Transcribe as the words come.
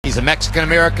He's a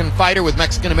Mexican-American fighter with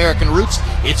Mexican-American roots.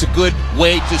 It's a good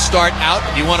way to start out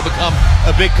if you want to become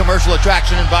a big commercial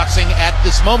attraction in boxing at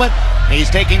this moment. He's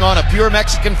taking on a pure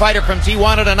Mexican fighter from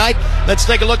Tijuana tonight. Let's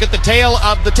take a look at the tail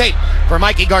of the tape for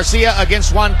Mikey Garcia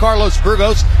against Juan Carlos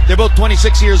Burgos. They're both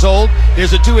 26 years old.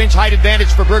 There's a 2-inch height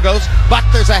advantage for Burgos, but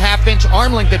there's a half-inch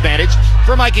arm length advantage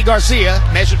for Mikey Garcia,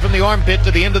 measured from the armpit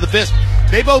to the end of the fist.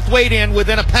 They both weighed in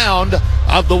within a pound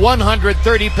of the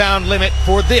 130-pound limit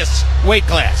for this weight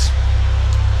class.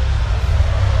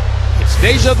 It's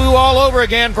deja vu all over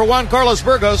again for Juan Carlos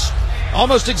Burgos.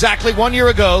 Almost exactly 1 year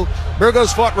ago,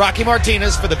 Burgos fought Rocky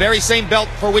Martinez for the very same belt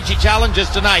for which he challenges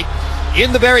tonight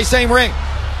in the very same ring.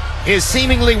 His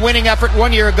seemingly winning effort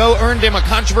 1 year ago earned him a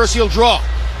controversial draw.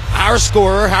 Our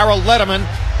scorer, Harold Letterman,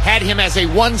 had him as a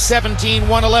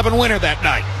 117-111 winner that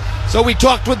night. So we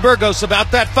talked with Burgos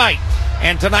about that fight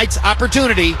and tonight's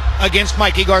opportunity against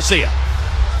Mikey Garcia.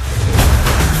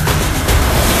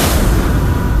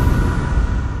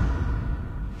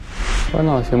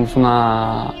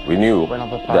 We knew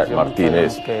that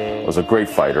Martinez was a great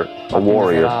fighter, a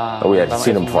warrior, that we had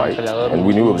seen him fight, and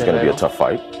we knew it was going to be a tough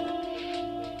fight.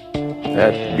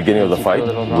 At the beginning of the fight,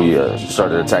 we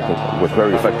started attacking with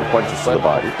very effective punches to the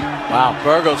body. Wow,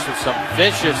 Burgos with some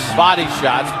vicious body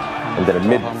shots. And then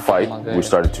mid-fight, we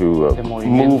started to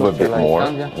move a bit more,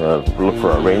 look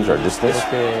for our range, our distance.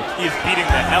 He's beating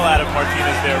the hell out of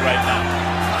Martinez there right now.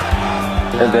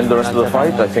 And then the rest of the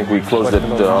fight, I think we closed it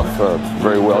off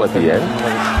very well at the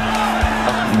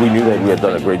end. We knew that we had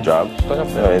done a great job.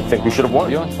 I think we should have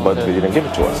won, but they didn't give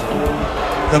it to us.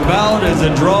 The bout is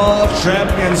a draw.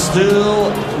 Champion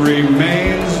still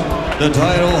remains the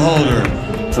title holder.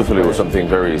 Truthfully, it was something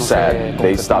very sad.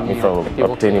 They stopped me from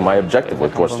obtaining my objective,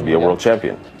 which was to be a world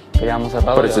champion.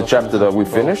 But it's a chapter that we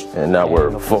finished, and now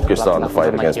we're focused on the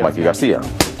fight against Mikey Garcia.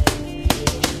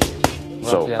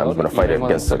 So I'm going to fight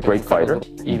against a great fighter,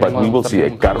 but we will see a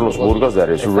Carlos Burgos that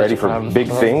is ready for big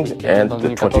things, and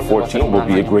the 2014 will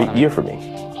be a great year for me.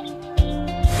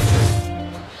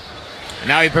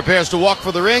 Now he prepares to walk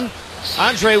for the ring.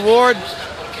 Andre Ward,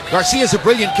 Garcia's a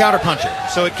brilliant counterpuncher,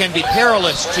 so it can be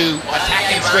perilous to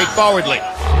attack him straightforwardly.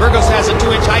 Burgos has a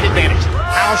 2-inch height advantage.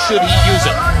 How should he use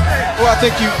it? Well, I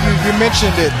think you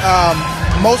mentioned it.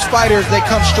 Most fighters, they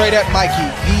come straight at Mikey.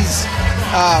 He's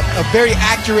a very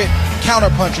accurate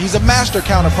counterpuncher. He's a master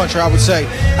counterpuncher, I would say.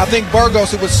 I think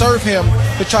Burgos, it would serve him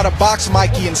to try to box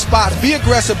Mikey in spots. Be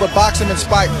aggressive, but box him in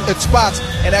spots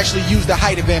and actually use the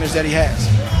height advantage that he has.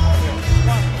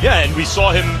 Yeah, and we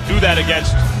saw him do that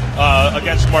against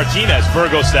Martinez,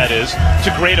 Burgos that is,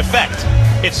 to great effect.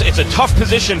 It's a tough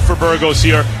position for Burgos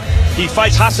here. He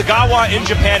fights Hasegawa in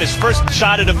Japan, his first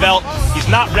shot at a belt. He's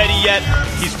not ready yet.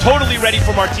 He's totally ready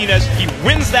for Martinez. He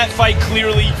wins that fight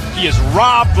clearly. He is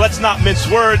robbed, let's not mince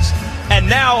words. And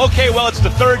now, okay, well, it's the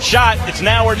third shot. It's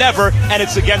now or never, and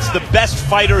it's against the best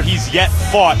fighter he's yet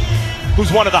fought,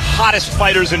 who's one of the hottest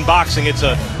fighters in boxing. It's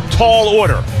a tall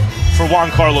order for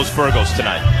Juan Carlos Burgos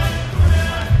tonight.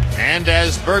 And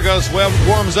as Burgos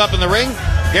warms up in the ring,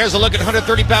 here's a look at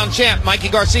 130-pound champ Mikey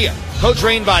Garcia,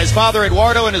 co-trained by his father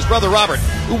Eduardo and his brother Robert,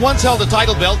 who once held a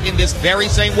title belt in this very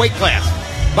same weight class.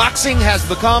 Boxing has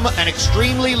become an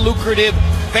extremely lucrative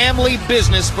family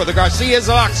business for the Garcias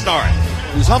of Oxnard,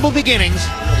 whose humble beginnings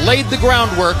laid the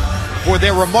groundwork for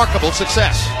their remarkable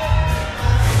success.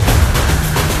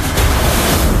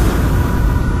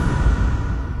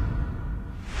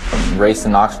 Raised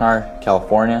in Oxnard,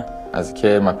 California. As a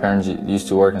kid, my parents used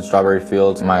to work in strawberry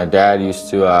fields. My dad used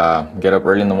to get up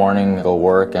early in the morning, go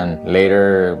work, and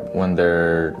later, when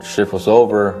their shift was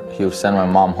over, he would send my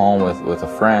mom home with a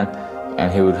friend,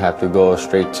 and he would have to go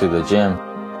straight to the gym.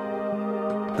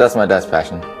 That's my dad's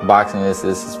passion. Boxing is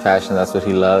his passion. That's what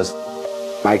he loves.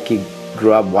 Mikey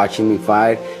grew up watching me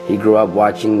fight. He grew up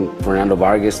watching Fernando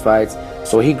Vargas fights.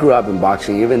 So he grew up in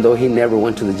boxing. Even though he never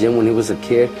went to the gym when he was a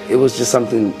kid, it was just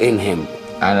something in him.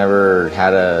 I never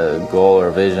had a goal or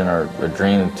a vision or a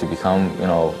dream to become,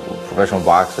 a professional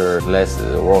boxer, less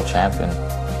a world champion.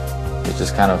 It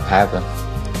just kind of happened.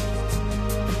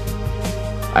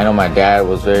 I know my dad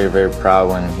was very, very proud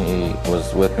when he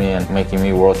was with me and making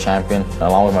me world champion,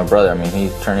 along with my brother. I mean,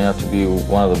 he's turning out to be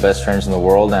one of the best trainers in the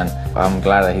world, and I'm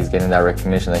glad that he's getting that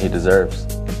recognition that he deserves.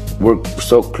 We're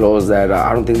so close that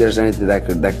I don't think there's anything that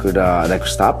could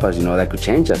stop us, that could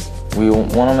change us. We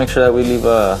want to make sure that we leave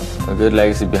a good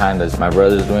legacy behind us. My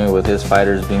brother's doing it with his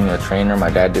fighters, being a trainer. My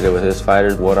dad did it with his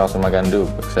fighters. What else am I going to do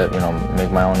except,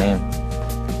 make my own name?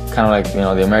 Kind of like,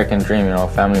 the American dream,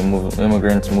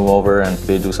 immigrants move over and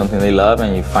they do something they love,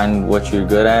 and you find what you're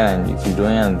good at and you keep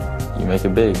doing it and you make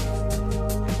it big.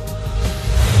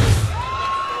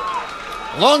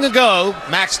 Long ago,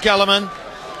 Max Kellerman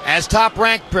As Top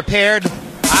Rank prepared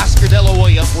Oscar De La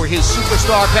Hoya for his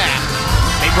superstar path,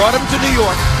 they brought him to New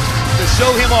York to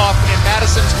show him off in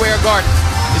Madison Square Garden.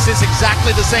 Is this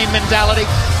exactly the same mentality?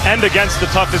 And against the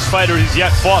toughest fighter he's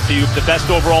yet fought, the best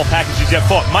overall package he's yet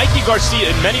fought. Mikey Garcia,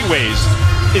 in many ways,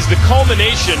 is the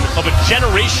culmination of a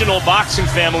generational boxing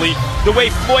family, the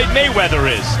way Floyd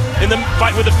Mayweather is in the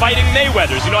fight with the fighting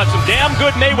Mayweathers. You know, some damn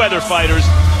good Mayweather fighters,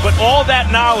 but all that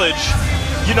knowledge,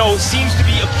 you know, seems to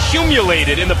be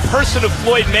accumulated in the person of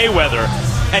Floyd Mayweather.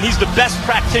 And he's the best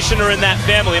practitioner in that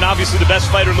family, and obviously the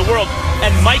best fighter in the world.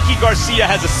 And Mikey Garcia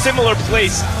has a similar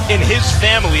place in his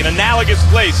family, an analogous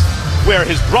place, where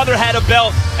his brother had a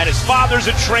belt, and his father's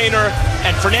a trainer,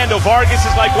 and Fernando Vargas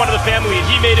is like one of the family, and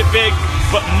he made it big.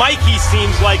 But Mikey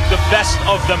seems like the best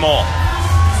of them all.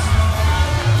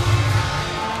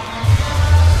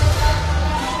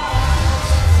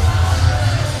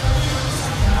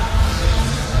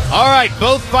 All right,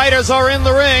 both fighters are in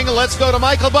the ring. Let's go to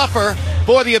Michael Buffer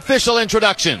for the official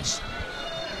introductions.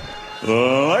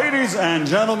 Ladies and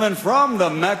gentlemen, from the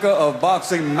Mecca of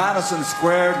boxing, Madison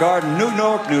Square Garden,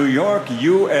 New York,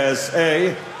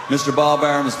 USA, Mr. Bob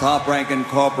Arum's Top Rank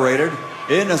Incorporated,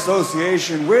 in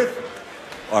association with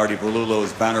Artie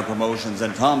Perlullo's Banner Promotions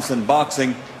and Thompson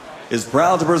Boxing, is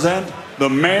proud to present the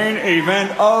main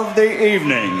event of the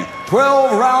evening.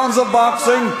 12 rounds of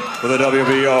boxing for the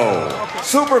WBO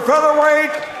Super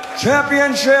Featherweight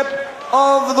Championship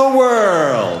of the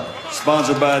World.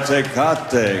 Sponsored by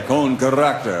Tecate con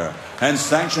Character and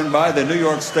sanctioned by the New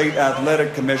York State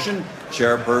Athletic Commission,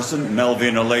 Chairperson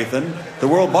Melvina Lathan, the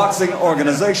World Boxing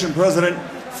Organization President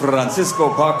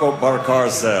Francisco Paco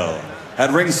Barcarcel.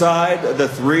 At ringside, the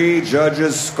three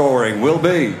judges scoring will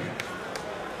be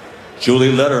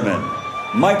Julie Letterman,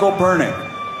 Michael Pernick,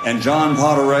 and John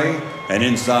Potteray. And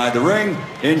inside the ring,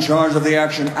 in charge of the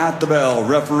action at the bell,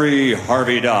 referee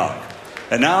Harvey Dock.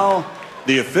 And now,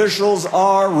 the officials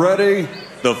are ready,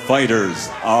 the fighters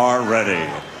are ready.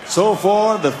 So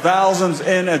for the thousands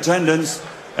in attendance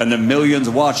and the millions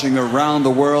watching around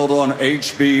the world on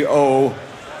HBO,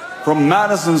 from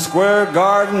Madison Square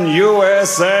Garden,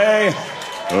 USA,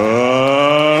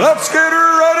 let's get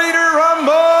ready to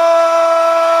rumble!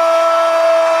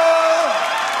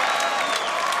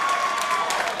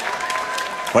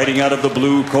 Fighting out of the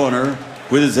blue corner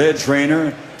with his head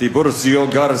trainer, Mikey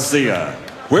Garcia.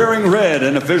 Wearing red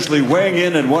and officially weighing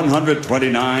in at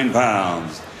 129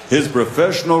 pounds. His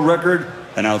professional record,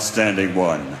 an outstanding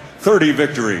one. 30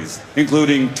 victories,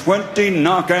 including 20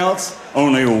 knockouts,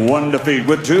 only one defeat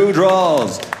with 2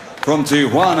 draws. From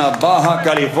Tijuana, Baja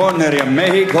California,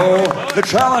 Mexico, the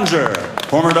challenger,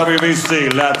 former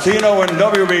WBC Latino and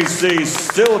WBC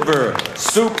Silver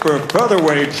Super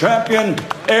Featherweight Champion,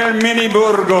 El Mini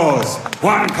Burgos,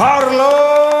 Juan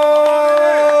Carlos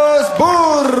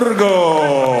Burgos.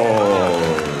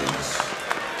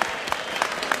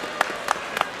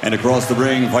 And across the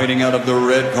ring, fighting out of the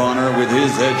red corner with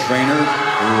his head trainer,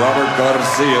 Robert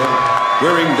Garcia,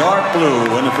 wearing dark blue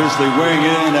and officially weighing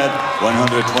in at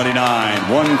 129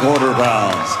 1/4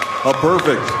 pounds. A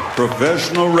perfect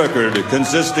professional record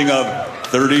consisting of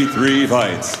 33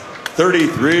 fights,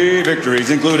 33 victories,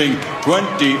 including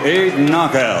 28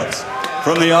 knockouts.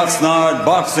 From the Oxnard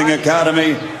Boxing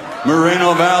Academy,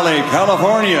 Moreno Valley,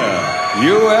 California,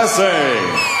 USA,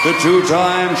 the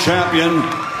 2-time champion,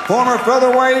 former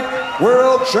featherweight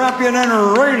world champion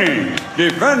and reigning,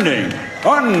 defending,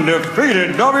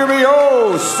 undefeated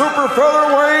WBO Super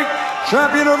Featherweight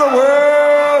Champion of the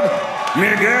World,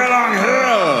 Miguel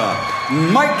Angel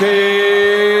Mikey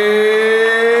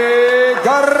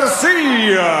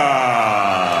Garcia.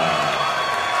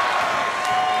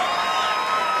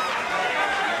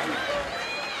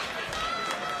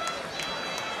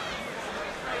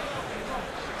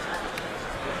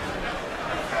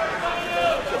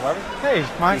 Hey,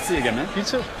 Mike. Good to see you again, man. You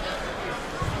too.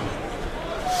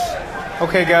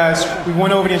 Okay, guys, we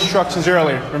went over the instructions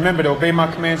earlier. Remember to obey my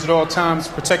commands at all times,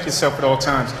 protect yourself at all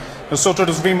times.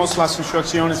 Nosotros vimos las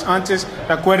instrucciones antes.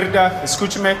 Recuerda,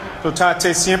 escúchame,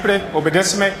 tratate siempre,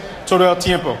 obedéceme todo el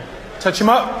tiempo. Touch him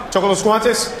up, toca los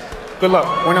guantes. Good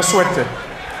luck, buena suerte.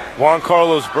 Juan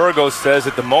Carlos Burgos says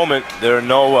at the moment there are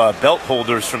no belt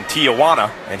holders from Tijuana,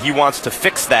 and he wants to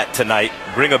fix that tonight,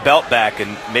 bring a belt back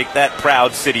and make that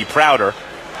proud city prouder.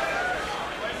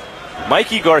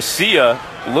 Mikey Garcia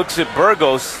looks at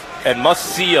Burgos and must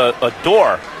see a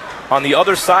door. On the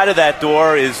other side of that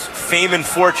door is fame and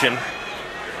fortune,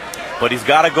 but he's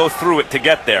got to go through it to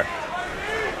get there.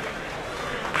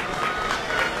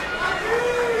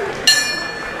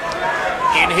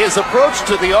 In his approach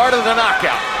to the art of the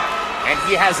knockout, and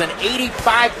he has an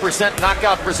 85%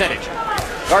 knockout percentage.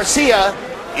 Garcia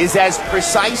is as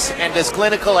precise and as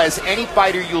clinical as any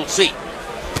fighter you'll see.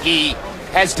 He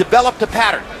has developed a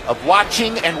pattern of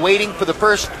watching and waiting for the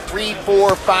first 3,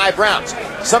 4, 5 rounds,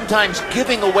 sometimes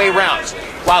giving away rounds,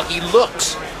 while he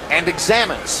looks and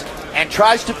examines and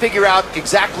tries to figure out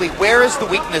exactly where is the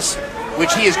weakness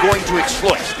which he is going to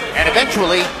exploit. And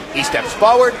eventually, he steps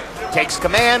forward, takes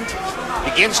command,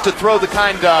 begins to throw the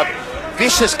kind of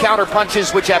vicious counter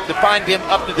punches which have defined him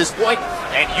up to this point,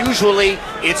 and usually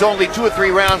it's only 2 or 3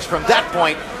 rounds from that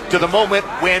point to the moment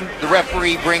when the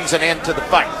referee brings an end to the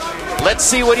fight. Let's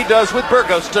see what he does with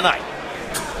Burgos tonight.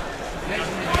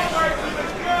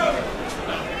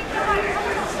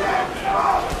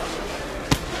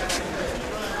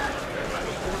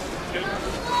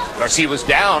 Garcia was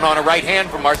down on a right hand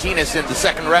from Martinez in the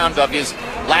second round of his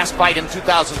last fight in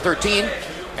 2013,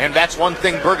 and that's one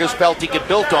thing Burgos felt he could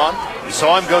build on. He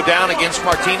saw him go down against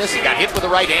Martinez. He got hit with a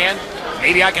right hand.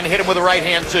 Maybe I can hit him with a right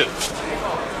hand too.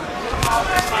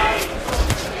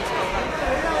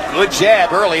 Good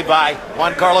jab early by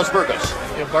Juan Carlos Burgos.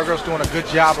 Yeah, Burgos doing a good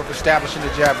job of establishing the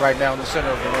jab right now in the center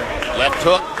of the ring. Left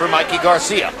hook for Mikey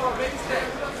Garcia.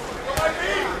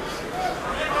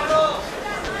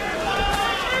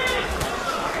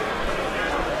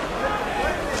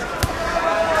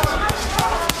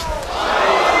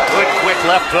 Good quick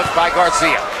left hook by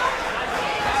Garcia.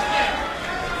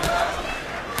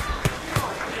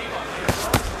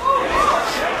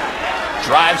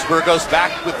 Drives Burgos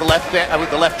back with the left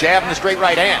jab and the straight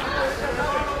right hand.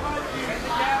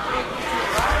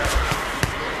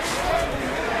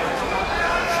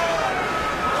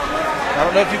 I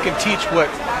don't know if you can teach what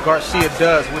Garcia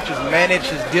does, which is manage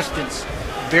his distance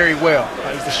very well.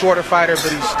 He's the shorter fighter, but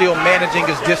he's still managing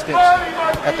his distance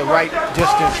at the right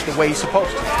distance the way he's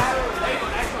supposed to.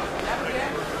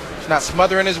 He's not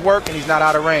smothering his work, and he's not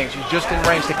out of range. He's just in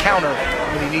range to counter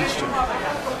when he needs to.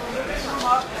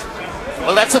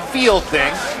 Well, that's a field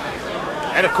thing.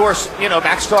 And of course, you know,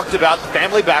 Max talked about the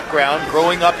family background,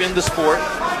 growing up in the sport.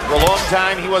 For a long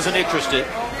time, he wasn't interested.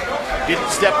 Didn't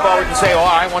step forward and say, oh,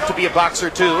 I want to be a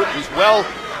boxer too. It was well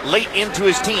late into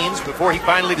his teens before he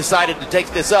finally decided to take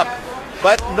this up.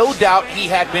 But no doubt he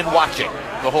had been watching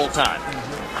the whole time.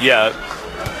 Yeah,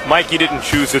 Mikey didn't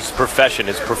choose his profession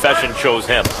chose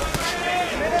him.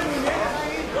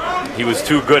 He was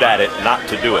too good at it not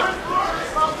to do it.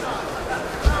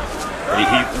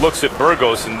 He looks at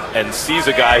Burgos and sees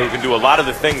a guy who can do a lot of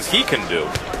the things he can do,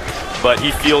 but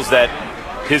he feels that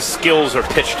his skills are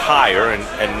pitched higher,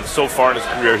 and so far in his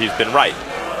career he's been right.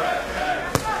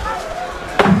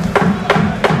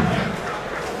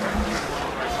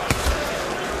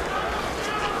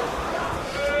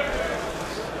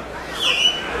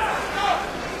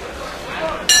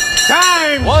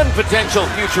 Time! One potential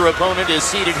future opponent is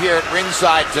seated here at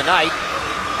ringside tonight.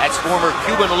 That's former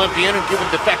Cuban Olympian and Cuban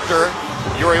defector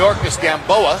Yuriorkis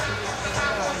Gamboa.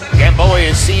 Gamboa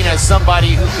is seen as somebody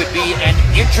who could be an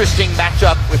interesting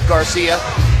matchup with Garcia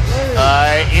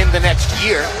in the next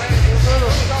year.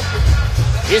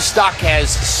 His stock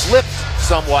has slipped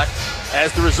somewhat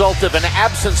as the result of an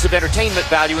absence of entertainment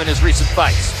value in his recent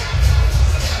fights.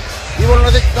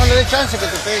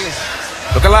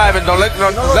 Look alive and don't let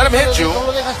him hit you.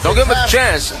 Don't give him a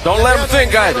chance. Don't let him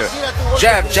think either.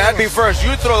 Jab me first.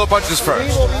 You throw the punches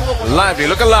first. Lively.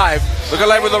 Look alive. Look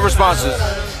alive with no responses.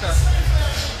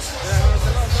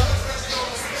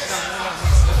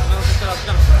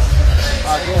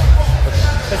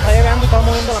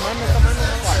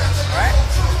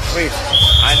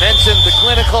 I mentioned the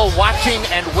clinical watching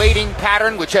and waiting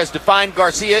pattern which has defined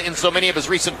Garcia in so many of his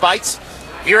recent fights.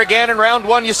 Here again in round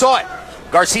 1 you saw it.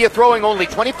 Garcia throwing only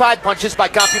 25 punches by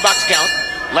CompuBox count,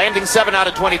 landing 7 out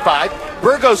of 25.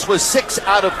 Burgos was 6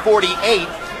 out of 48.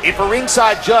 If a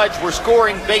ringside judge were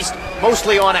scoring based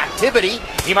mostly on activity,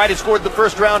 he might have scored the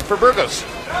first round for Burgos.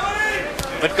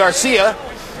 But Garcia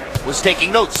was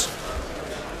taking notes.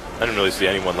 I didn't really see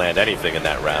anyone land anything in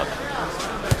that round.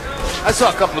 I saw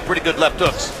a couple of pretty good left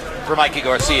hooks for Mikey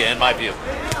Garcia, in my view.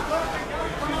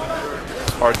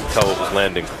 It's hard to tell what was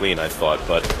landing clean, I thought,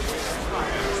 but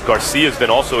Garcia's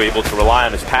been also able to rely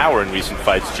on his power in recent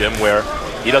fights, Jim, where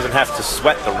he doesn't have to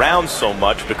sweat the rounds so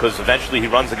much because eventually he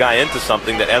runs a guy into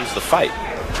something that ends the fight.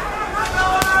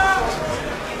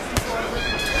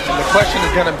 And the question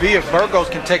is going to be, if Burgos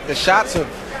can take the shots of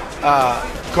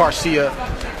Garcia,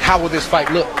 how will this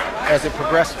fight look as it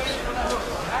progresses?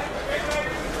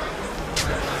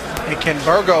 And can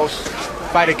Burgos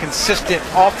fight a consistent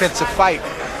offensive fight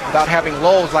without having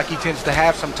lulls like he tends to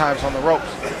have sometimes on the ropes?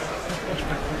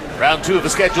 Round 2 of the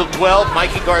scheduled 12,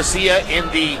 Mikey Garcia in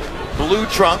the blue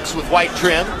trunks with white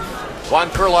trim.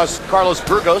 Juan Carlos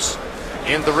Burgos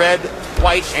in the red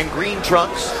white and green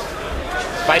trunks,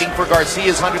 fighting for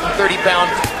Garcia's 130-pound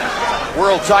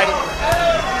world title,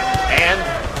 and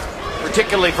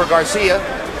particularly for Garcia,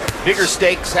 bigger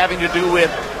stakes having to do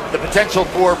with the potential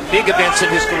for big events in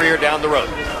his career down the road.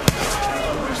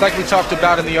 It's like we talked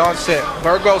about in the onset.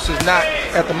 Burgos is not,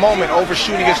 at the moment,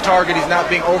 overshooting his target. He's not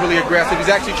being overly aggressive. He's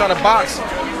actually trying to box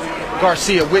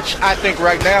Garcia, which I think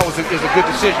right now is a good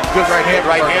decision. Good right hand.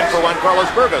 Right hand for Juan Carlos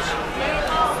Burgos.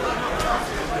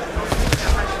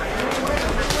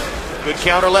 Good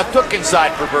counter left hook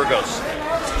inside for Burgos.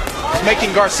 It's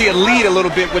making Garcia lead a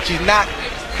little bit, which he's not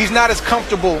as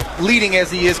comfortable leading as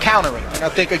he is countering. And I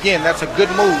think, again, that's a good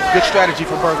move, good strategy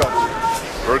for Burgos.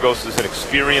 Burgos is an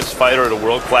experienced fighter at a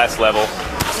world-class level.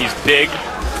 He's big.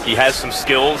 He has some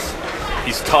skills.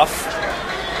 He's tough.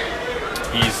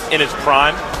 He's in his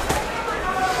prime.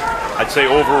 I'd say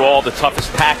overall the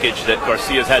toughest package that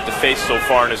Garcia's had to face so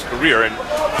far in his career, and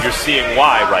you're seeing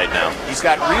why right now. He's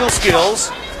got real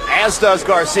skills, as does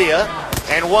Garcia,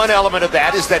 and one element of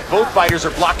that is that both fighters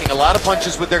are blocking a lot of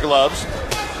punches with their gloves.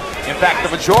 In fact, the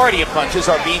majority of punches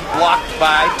are being blocked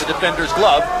by the defender's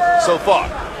glove so far.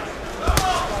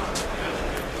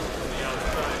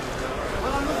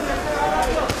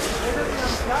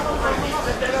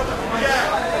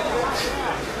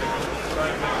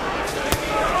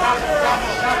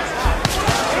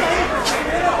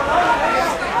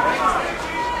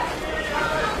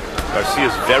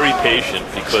 Garcia's very patient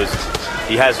because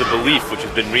he has a belief which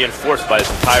has been reinforced by his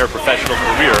entire professional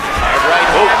career. And right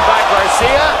hand by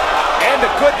Garcia, and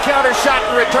a good counter shot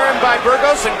in return by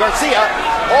Burgos, and Garcia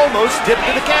almost dipped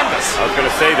to the canvas. I was going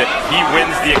to say that he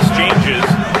wins the exchanges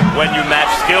when you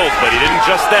match skills, but he didn't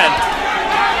just then.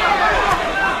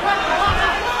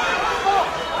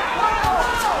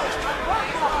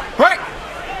 Right.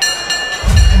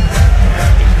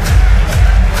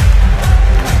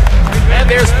 And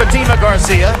there's Fatima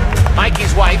Garcia,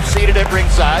 Mikey's wife, seated at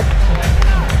ringside.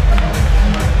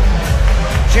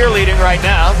 Cheerleading right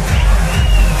now.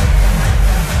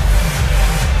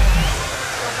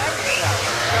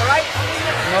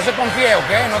 No se confíe,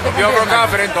 okay? No te Don't be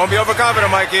overconfident. Don't be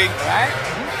overconfident, Mikey. Right?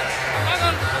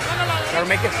 Gotta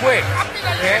make it quick,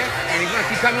 okay? And he's gonna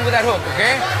keep coming with that hook,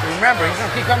 okay? Remember, he's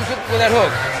gonna keep coming with that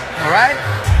hook, all right?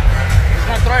 He's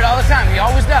gonna throw it all the time. He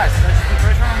always does.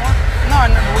 No,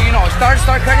 well, you know, start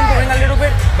cutting the ring a little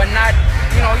bit, but not,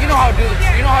 you know how to do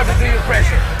your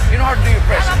pressure. You know how to do your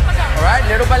pressure, all right?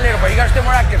 Little by little, but you gotta stay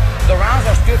more active. The rounds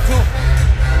are still too.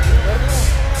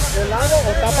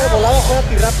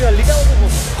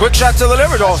 Quick shot to the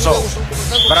liver also.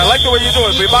 But I like the way you do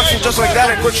it. Be boxing just like that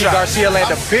and quick shot. Garcia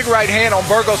lands a big right hand on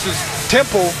Burgos'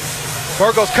 temple.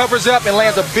 Burgos covers up and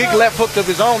lands a big left hook of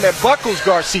his own that buckles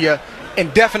Garcia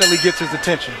and definitely gets his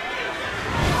attention.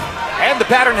 And the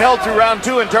pattern held through round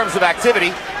two in terms of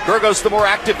activity. Burgos the more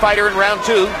active fighter in round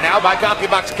two. Now by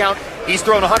CompuBox count, he's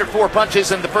thrown 104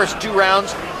 punches in the first two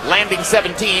rounds, landing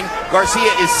 17.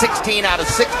 Garcia is 16 out of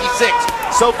 66.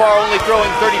 So far only throwing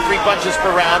 33 punches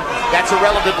per round. That's a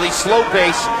relatively slow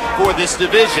pace for this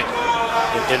division.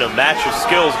 In a match of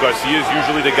skills, Garcia is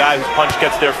usually the guy whose punch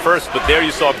gets there first, but there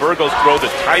you saw Burgos throw the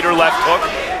tighter left hook,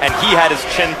 and he had his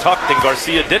chin tucked and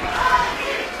Garcia didn't.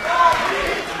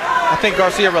 I think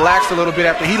Garcia relaxed a little bit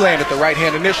after he landed the right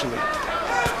hand initially.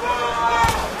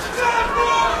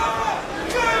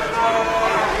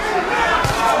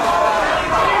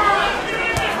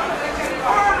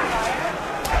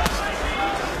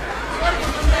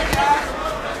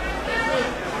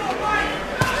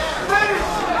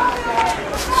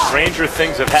 Stranger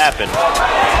things have happened.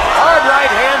 Hard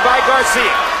right hand by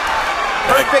Garcia.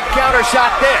 Perfect counter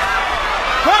shot there.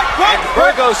 And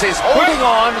Burgos is holding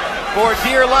on for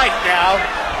dear life now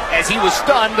as he was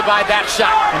stunned by that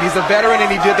shot. And he's a veteran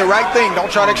and he did the right thing. Don't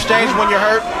try to exchange when you're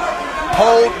hurt.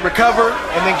 Hold, recover,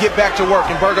 and then get back to work.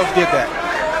 And Burgos did that.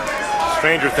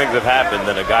 Stranger things have happened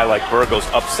than a guy like Burgos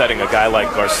upsetting a guy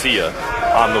like Garcia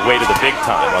on the way to the big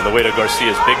time, on the way to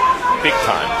Garcia's big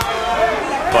time.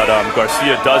 But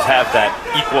Garcia does have that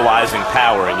equalizing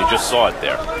power, and you just saw it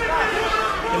there.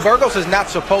 And Burgos is not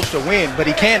supposed to win, but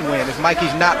he can win if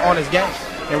Mikey's not on his game.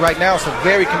 And right now, it's a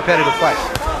very competitive fight.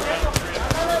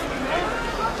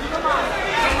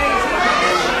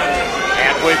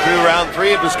 Halfway through round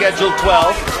three of the scheduled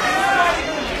 12.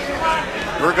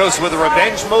 Burgos with a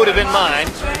revenge motive in mind.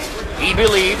 He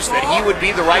believes that he would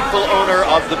be the rightful owner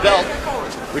of the belt,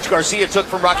 which Garcia took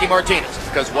from Rocky Martinez.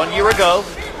 Because 1 year ago,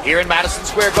 here in Madison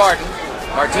Square Garden,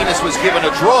 Martinez was given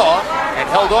a draw and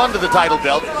held on to the title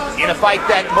belt in a fight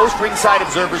that most ringside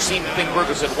observers seemed to think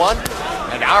Burgos had won.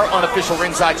 And our unofficial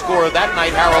ringside scorer that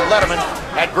night, Harold Letterman,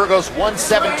 had Burgos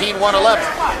 117-111.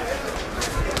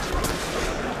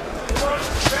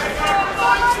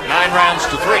 9 rounds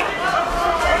to 3.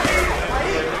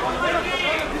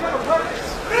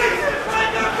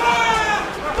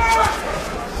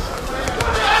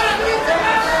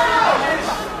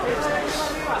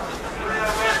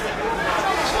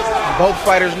 Both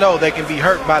fighters know they can be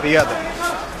hurt by the other.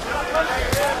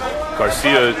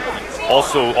 Garcia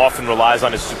also often relies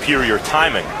on his superior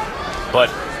timing, but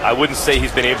I wouldn't say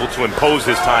he's been able to impose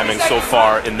his timing so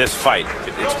far in this fight.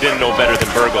 It's been no better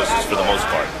than Burgos' for the most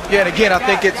part. Yeah, and again, I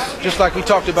think it's just like we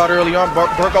talked about early on.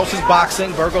 Burgos is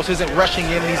boxing. Burgos isn't rushing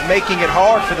in. He's making it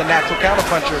hard for the natural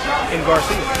counterpuncher in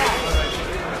Garcia.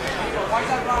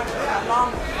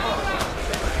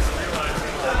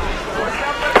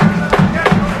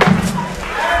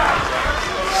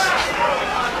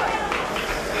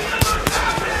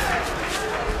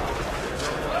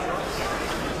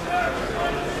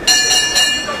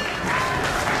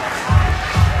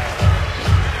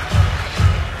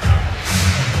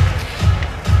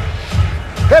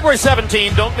 February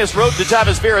 17, don't miss Road to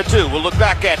Chavez Vera 2. We'll look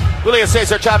back at Julio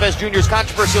Cesar Chavez Jr.'s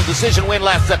controversial decision win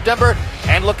last September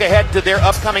and look ahead to their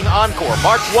upcoming encore.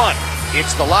 March 1,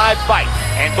 it's the live fight,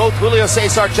 and both Julio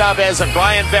Cesar Chavez and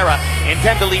Brian Vera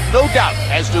intend to leave no doubt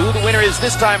as to who the winner is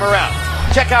this time around.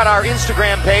 Check out our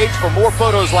Instagram page for more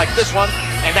photos like this one,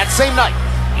 and that same night,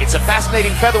 it's a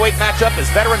fascinating featherweight matchup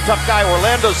as veteran tough guy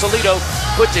Orlando Salido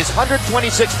puts his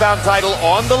 126-pound title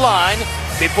on the line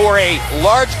before a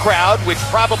large crowd, which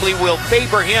probably will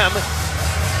favor him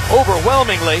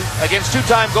overwhelmingly against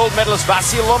two-time gold medalist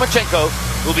Vasyl Lomachenko,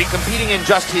 who will be competing in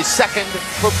just his second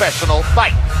professional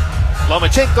fight.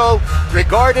 Lomachenko,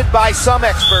 regarded by some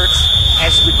experts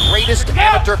as the greatest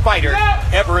amateur fighter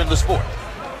ever in the sport.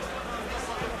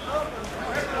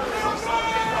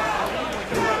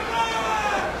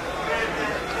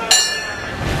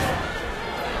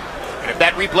 And if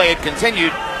that replay had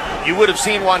continued, you would have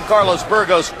seen Juan Carlos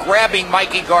Burgos grabbing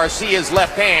Mikey Garcia's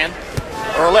left hand,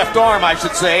 or left arm, I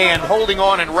should say, and holding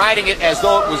on and riding it as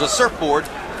though it was a surfboard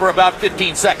for about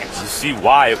 15 seconds. You see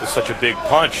why it was such a big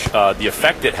punch, the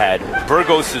effect it had.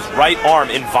 Burgos' right arm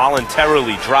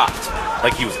involuntarily dropped,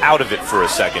 like he was out of it for a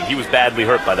second. He was badly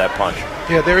hurt by that punch.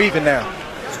 Yeah, they're even now.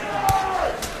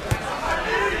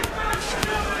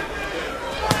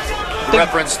 The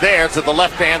reference there to the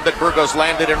left hand that Burgos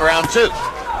landed in round 2.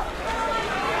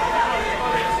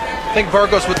 I think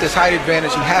Burgos, with this height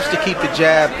advantage, he has to keep the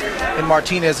jab in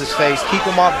Martinez's face, keep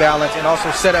him off balance, and also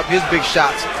set up his big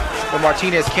shots where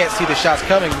Martinez can't see the shots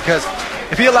coming, because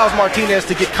if he allows Martinez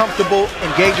to get comfortable,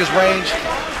 engage his range,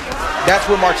 that's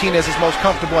where Martinez is most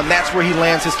comfortable, and that's where he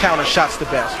lands his counter shots the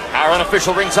best. Our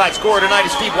unofficial ringside scorer tonight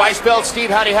is Steve Weisfeld. Steve,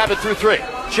 how do you have it through 3?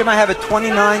 Jim, I have it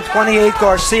 29-28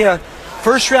 Garcia.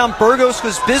 First round, Burgos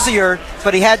was busier,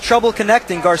 but he had trouble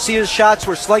connecting. Garcia's shots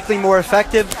were slightly more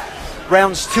effective.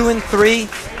 Rounds 2 and 3,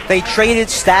 they traded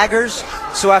staggers.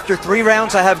 So after 3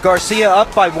 rounds, I have Garcia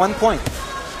up by 1 point.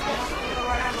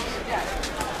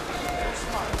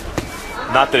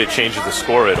 Not that it changes the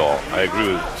score at all. I agree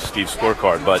with Steve's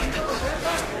scorecard, but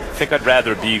I think I'd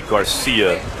rather be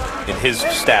Garcia in his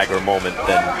stagger moment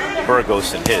than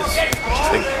Burgos in his. I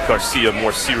think Garcia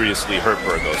more seriously hurt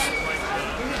Burgos.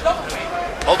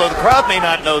 Although the crowd may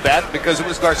not know that, because it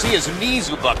was Garcia's knees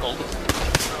who buckled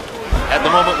at the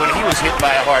moment when he was hit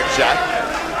by a hard shot.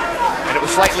 And it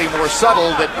was slightly more subtle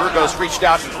that Burgos reached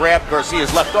out and grabbed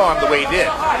Garcia's left arm the way he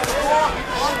did.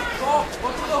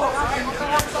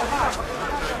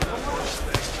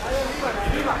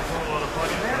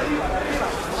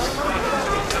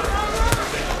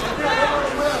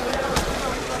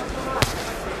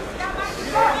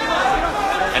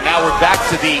 And now we're back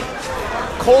to the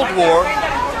Cold War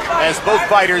as both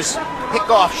fighters pick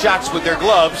off shots with their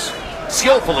gloves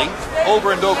skillfully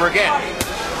over and over again.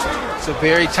 It's a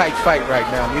very tight fight right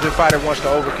now. Neither fighter wants to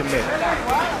overcommit.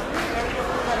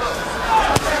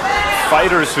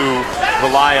 Fighters who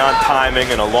rely on timing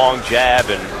and a long jab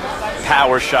and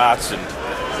power shots and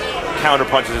counter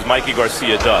punches as Mikey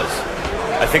Garcia does.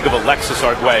 I think of Alexis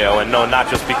Arguello, and no, not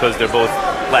just because they're both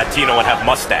Latino and have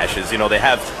mustaches. You know, they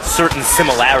have certain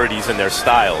similarities in their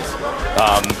styles.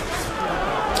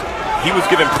 He was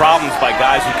given problems by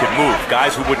guys who could move,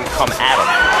 guys who wouldn't come at him.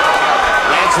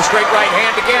 Lands a straight right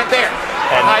hand again there,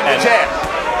 behind the jab.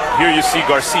 Here you see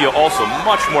Garcia also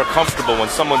much more comfortable when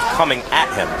someone's coming at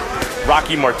him.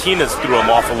 Rocky Martinez threw him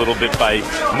off a little bit by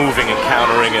moving and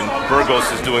countering, and Burgos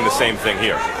is doing the same thing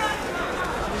here.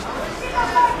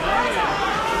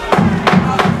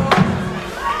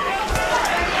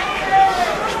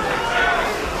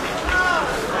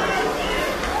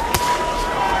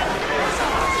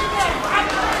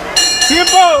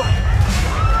 Tiempo!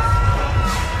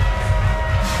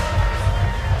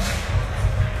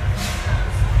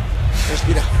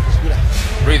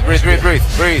 Breathe, breathe, breathe, breathe,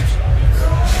 breathe.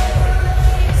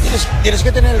 Tienes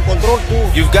que tener el control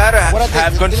tú. You've got to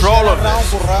have control of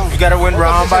this. You've got to win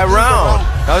round by round.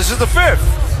 Now this is the fifth.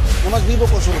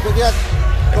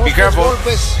 Be careful.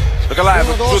 Look alive.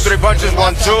 2, 3 punches.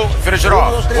 1, 2. Finish it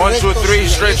off. 1, 2, 3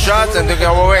 straight shots and then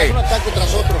go away.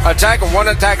 Attack and one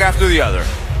attack after the other.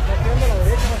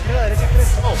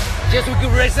 Just we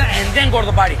could raise it and then go to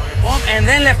the body. Boom, and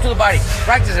then left to the body.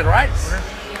 Practice it, right?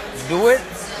 Do it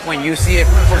when you see it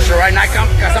for sure, right? Not come,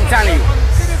 because I'm telling you.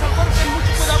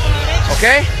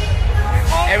 Okay?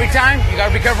 Every time, you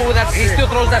gotta be careful with that. He still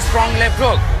throws that strong left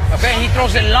hook. Okay? He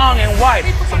throws it long and wide.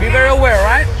 So be very aware,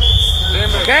 right?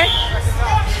 Okay?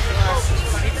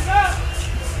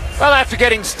 Well, after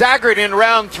getting staggered in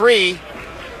round 3,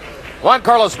 Juan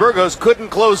Carlos Burgos couldn't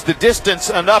close the distance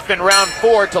enough in round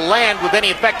 4 to land with any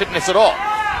effectiveness at all.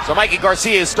 So Mikey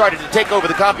Garcia has started to take over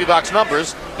the CompuBox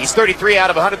numbers. He's 33 out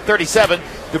of 137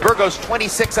 to Burgos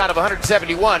 26 out of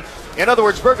 171. In other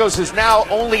words, Burgos is now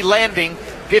only landing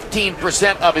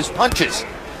 15% of his punches.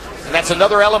 And that's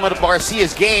another element of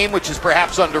Garcia's game, which is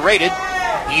perhaps underrated.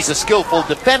 He's a skillful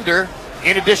defender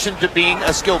in addition to being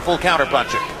a skillful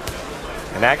counterpuncher.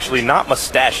 And actually not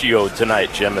mustachioed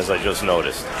tonight, Jim, as I just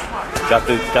noticed. Got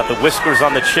the whiskers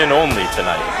on the chin only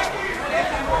tonight.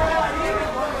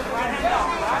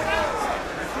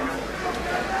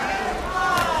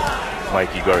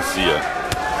 Mikey Garcia.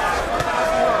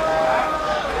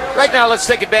 Right now, let's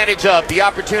take advantage of the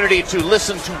opportunity to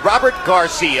listen to Robert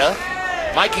Garcia,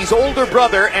 Mikey's older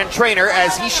brother and trainer,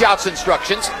 as he shouts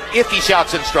instructions, if he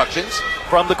shouts instructions,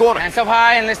 from the corner. Hands up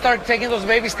high and let's start taking those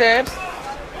baby steps.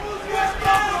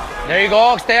 There you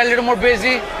go. Stay a little more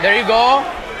busy. There you go.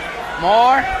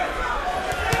 More.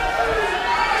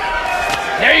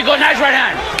 There you go. Nice right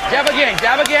hand. Jab again.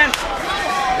 Jab again.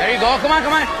 There you go. Come on,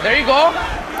 come on. There you go.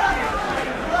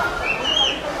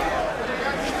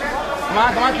 Come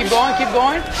on, come on. Keep going. Keep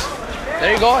going.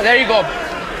 There you go. There you go.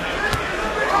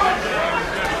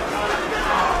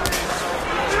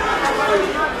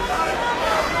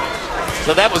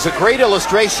 So that was a great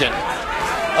illustration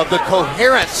of the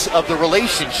coherence of the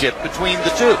relationship between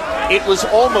the two. It was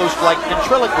almost like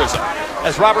ventriloquism.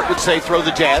 As Robert would say, throw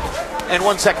the jab, and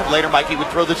 1 second later, Mikey would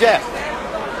throw the jab. As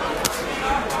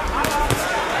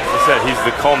I said, he's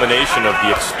the culmination of the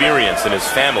experience in his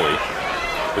family,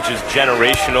 which is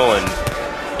generational, and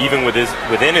even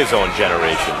within his own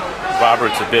generation.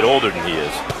 Robert's a bit older than he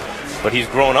is, but he's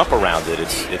grown up around it.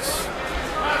 It's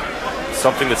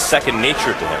something that's second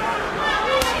nature to him.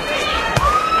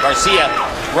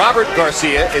 Robert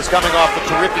Garcia is coming off a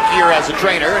terrific year as a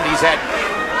trainer, and he's had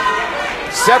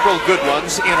several good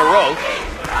ones in a row.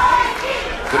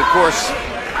 But of course,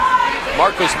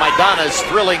 Marcos Maidana's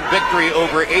thrilling victory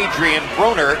over Adrian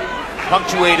Broner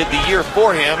punctuated the year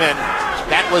for him, and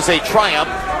that was a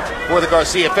triumph for the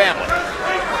Garcia family.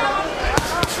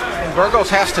 And Burgos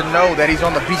has to know that he's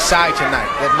on the B side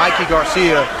tonight, that Mikey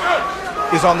Garcia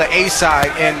is on the A side,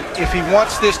 and if he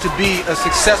wants this to be a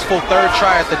successful third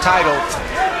try at the title,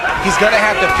 he's going to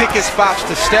have to pick his spots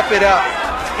to step it up.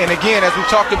 And again, as we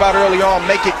talked about early on,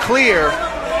 make it clear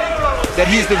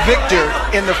that he's the victor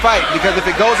in the fight, because if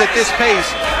it goes at this pace,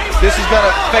 this is going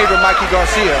to favor Mikey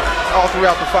Garcia all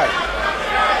throughout the fight.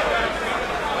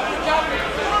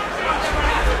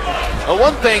 Well,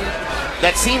 one thing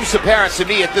that seems apparent to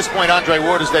me at this point, Andre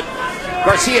Ward, is that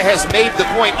Garcia has made the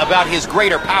point about his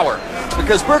greater power,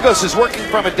 because Burgos is working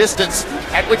from a distance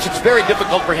at which it's very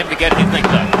difficult for him to get anything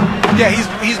done. Yeah, he's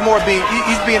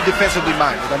being defensively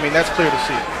minded. I mean, that's clear to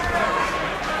see.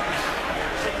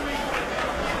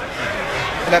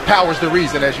 And that power's the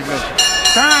reason, as you mentioned.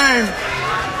 Time.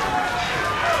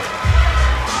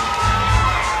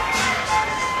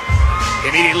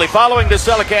 Immediately following this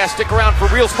telecast, stick around for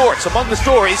Real Sports. Among the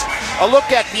stories, a look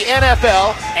at the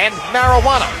NFL and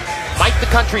marijuana. Might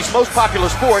the country's most popular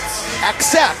sport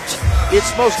accept its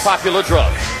most popular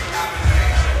drug?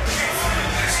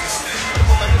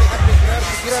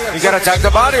 You gotta attack the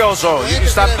body also. You can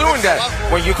stop doing that.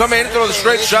 When you come in, throw the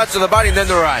straight shots to the body and then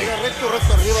the right.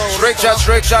 Straight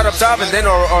shot up top and then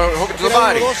or hook to the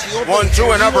body. 1,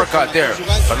 2 and uppercut there.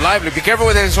 But lively. Be careful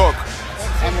with his hook.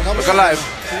 Look alive.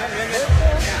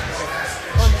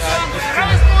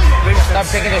 Stop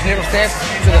taking those little steps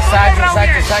to the side, to the side,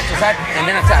 to the side, to the side, and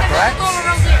then attack, right?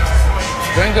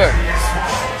 Doing good.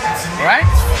 All right?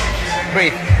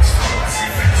 Breathe.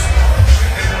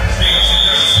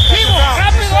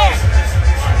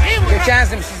 Good chance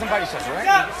to see somebody else,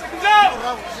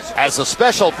 right? As a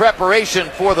special preparation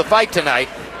for the fight tonight,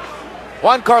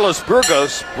 Juan Carlos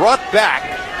Burgos brought back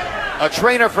a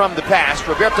trainer from the past,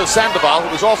 Roberto Sandoval, who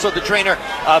was also the trainer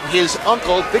of his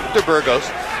uncle, Victor Burgos.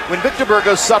 when Victor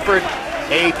Burgos suffered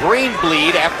a brain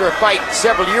bleed after a fight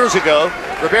several years ago,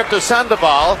 Roberto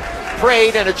Sandoval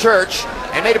prayed in a church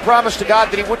and made a promise to God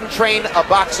that he wouldn't train a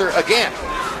boxer again.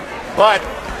 But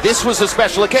this was a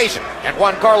special occasion, and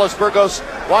Juan Carlos Burgos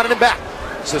wanted him back.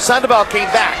 So Sandoval came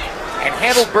back and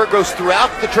handled Burgos throughout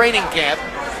the training camp,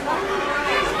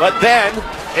 but then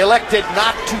elected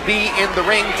not to be in the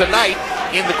ring tonight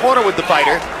in the corner with the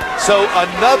fighter. So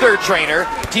another trainer,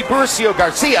 Tiburcio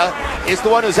Garcia, is the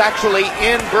one who's actually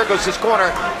in Burgos'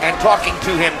 corner and talking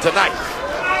to him tonight.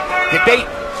 Debate,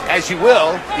 as you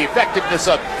will, the effectiveness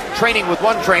of training with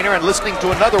one trainer and listening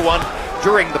to another one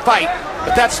during the fight,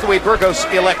 but that's the way Burgos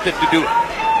elected to do it.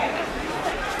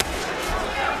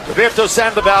 Roberto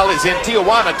Sandoval is in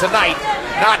Tijuana tonight,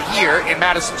 not here in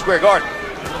Madison Square Garden.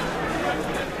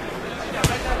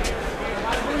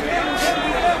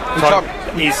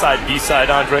 A-side, B-side,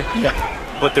 Andre? Yeah.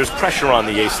 But there's pressure on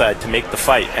the A-side to make the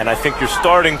fight, and I think you're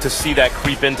starting to see that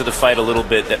creep into the fight a little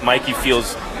bit, that Mikey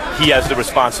feels he has the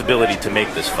responsibility to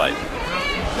make this fight.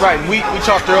 Right, we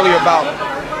talked earlier about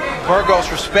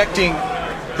Burgos respecting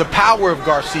the power of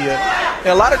Garcia. And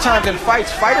a lot of times in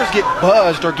fights, fighters get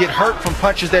buzzed or get hurt from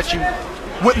punches that you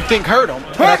wouldn't think hurt them.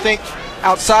 And I think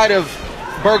outside of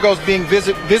Burgos being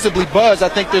visibly buzzed, I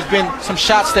think there's been some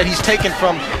shots that he's taken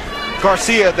from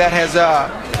Garcia that has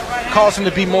caused him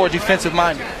to be more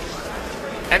defensive-minded.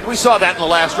 And we saw that in the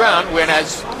last round when,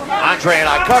 as Andre and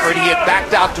I covered, he had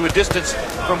backed out to a distance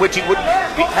from which he wouldn't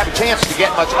have a chance to get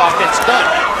much offense done.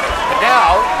 But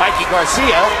now, Mikey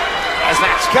Garcia, as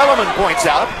Max Kellerman points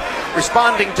out,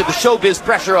 responding to the showbiz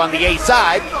pressure on the A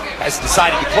side, has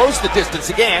decided to close the distance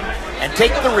again and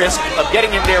take the risk of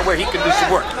getting in there where he can do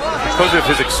some work. Because of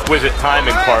his exquisite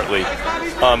timing, partly,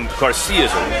 Garcia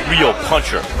is a real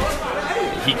puncher.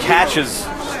 He catches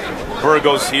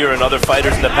Burgos here and other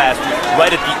fighters in the past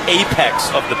right at the apex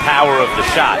of the power of the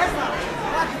shot.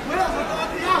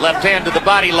 Left hand to the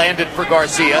body landed for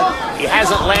Garcia. He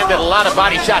hasn't landed a lot of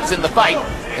body shots in the fight,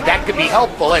 and that could be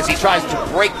helpful as he tries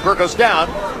to break Burgos down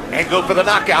and go for the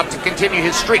knockout to continue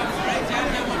his streak.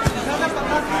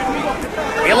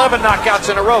 11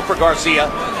 knockouts in a row for Garcia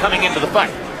coming into the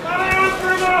fight.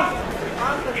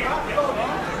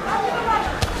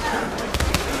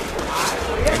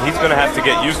 And he's going to have to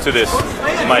get used to this,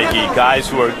 Mikey. Guys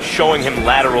who are showing him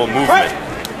lateral movement.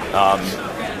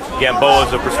 Gamboa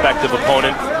is a prospective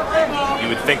opponent. You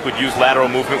would think would use lateral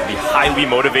movement, would be highly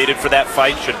motivated for that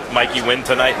fight should Mikey win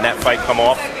tonight and that fight come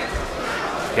off.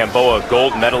 Gamboa,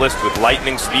 gold medalist with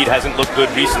lightning speed, hasn't looked good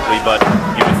recently, but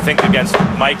you would think against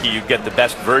Mikey you'd get the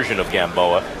best version of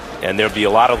Gamboa, and there'd be a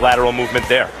lot of lateral movement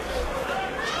there.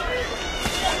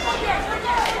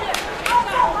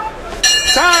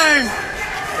 Time!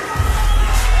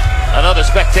 Another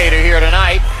spectator here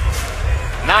tonight,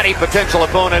 not a potential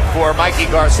opponent for Mikey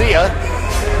Garcia,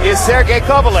 is Sergey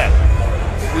Kovalev,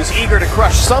 who's eager to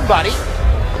crush somebody.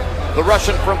 The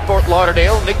Russian from Fort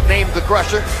Lauderdale, nicknamed the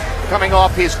Crusher, coming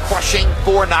off his crushing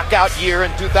 4-knockout year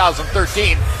in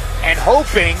 2013 and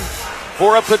hoping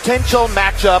for a potential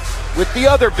matchup with the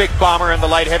other big bomber in the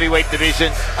light heavyweight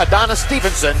division, Adonis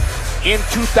Stevenson, in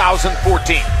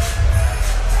 2014.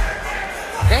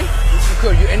 Okay?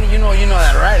 Good. You know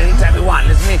that, right? Anytime you want.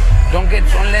 Listen, don't let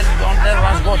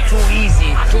us go too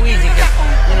easy. Too easy.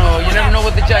 You never know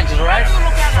what the judges, right?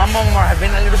 Some of them have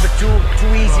been a little bit too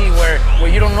easy where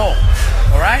you don't know.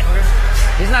 All right?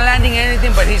 He's not landing anything,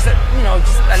 but he's just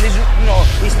at least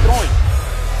he's throwing.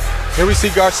 Here we see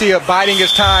Garcia biding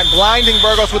his time, blinding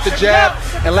Burgos with the jab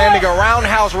and landing a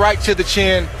roundhouse right to the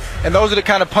chin. And those are the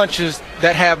kind of punches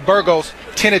that have Burgos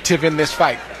tentative in this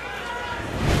fight.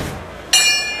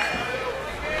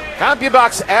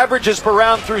 CompuBox averages per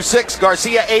round through 6.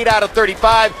 Garcia 8 out of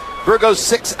 35. Burgos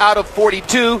 6 out of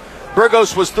 42.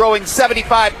 Burgos was throwing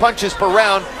 75 punches per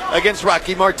round against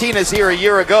Rocky Martinez here a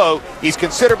year ago. He's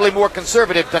considerably more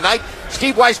conservative tonight.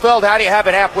 Steve Weisfeld, how do you have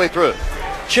it halfway through?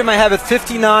 Jim, I have it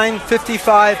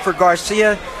 59-55 for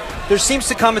Garcia. There seems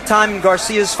to come a time in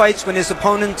Garcia's fights when his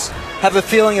opponents have a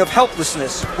feeling of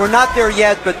helplessness. We're not there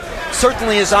yet, but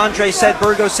certainly, as Andre said,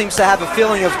 Burgos seems to have a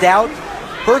feeling of doubt.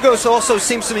 Burgos also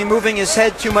seems to be moving his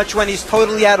head too much when he's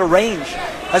totally out of range,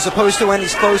 as opposed to when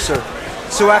he's closer.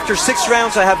 So after 6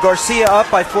 rounds, I have Garcia up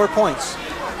by 4 points.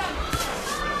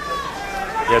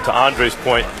 Yeah, to Andre's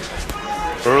point,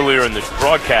 earlier in this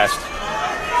broadcast,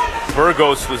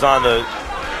 Burgos was on the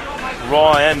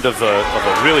raw end of a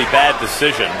really bad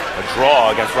decision, a draw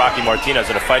against Rocky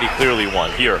Martinez in a fight he clearly won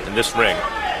here in this ring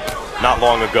not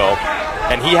long ago.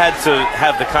 And he had to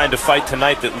have the kind of fight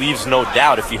tonight that leaves no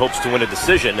doubt if he hopes to win a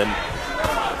decision. And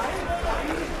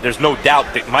there's no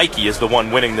doubt that Mikey is the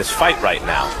one winning this fight right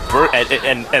now.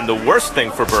 And the worst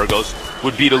thing for Burgos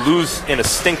would be to lose in a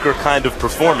stinker kind of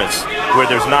performance where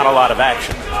there's not a lot of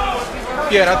action.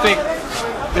 Yeah, and I think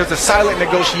there's a silent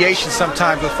negotiation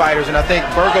sometimes with fighters, and I think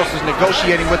Burgos is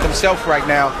negotiating with himself right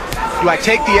now. Do I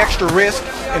take the extra risk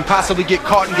and possibly get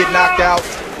caught and get knocked out?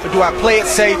 Or do I play it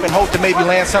safe and hope to maybe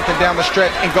land something down the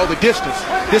stretch and go the distance?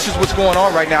 This is what's going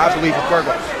on right now, I believe, with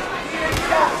Burgos.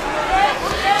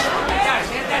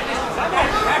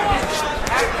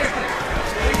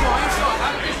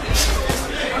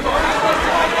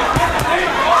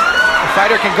 The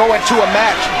fighter can go into a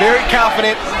match very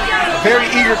confident, very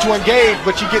eager to engage,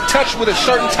 but you get touched with a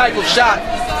certain type of shot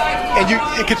and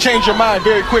it could change your mind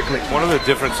very quickly. One of the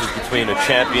differences between a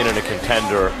champion and a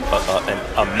contender,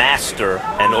 a master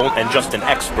and just an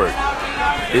expert,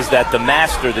 is that the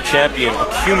master, the champion,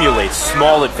 accumulates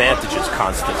small advantages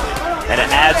constantly, and it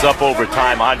adds up over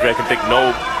time. Andre, I can think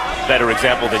no better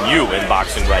example than you in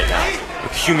boxing right now,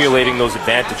 accumulating those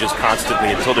advantages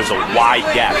constantly until there's a wide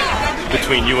gap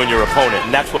between you and your opponent,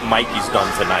 and that's what Mikey's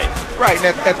done tonight. Right,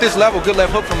 and at this level, good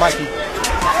left hook from Mikey.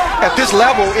 At this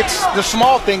level, it's the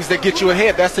small things that get you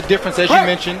ahead. That's the difference, as you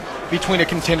mentioned, between a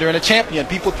contender and a champion.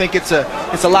 People think it's a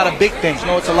lot of big things.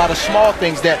 No, it's a lot of small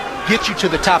things that get you to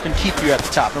the top and keep you at the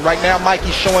top. And right now,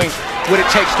 Mikey's showing what it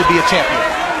takes to be a champion.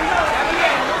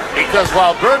 Because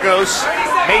while Burgos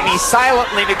may be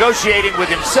silently negotiating with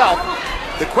himself,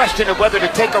 the question of whether to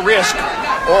take a risk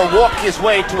or walk his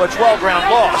way to a 12-round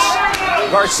loss,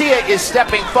 Garcia is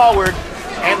stepping forward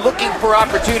and looking for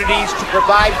opportunities to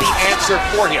provide the answer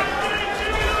for him.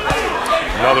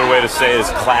 Another way to say it is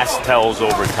class tells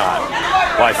over time.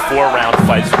 Why 4-round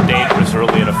fights are dangerous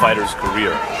early in a fighter's career.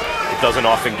 It doesn't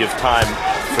often give time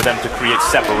for them to create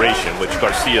separation, which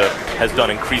Garcia has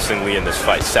done increasingly in this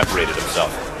fight, separated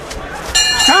himself.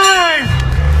 Time!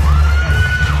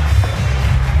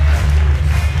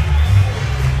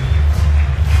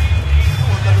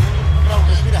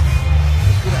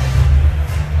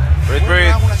 Breathe,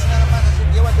 breathe.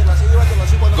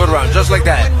 Good round, just like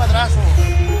that.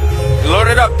 Load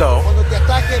it up, though.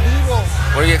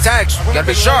 When he attacks, you gotta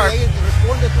be sharp.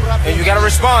 And you gotta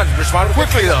respond. Respond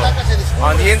quickly, though.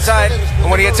 On the inside, and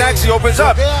when he attacks, he opens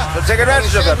up. So take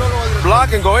advantage of that.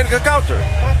 Block and go in, counter.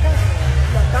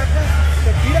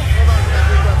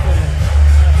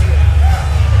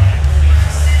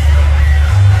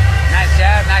 Nice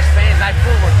jab, nice feints, nice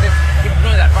footwork. Keep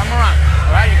doing that. 5 more rounds.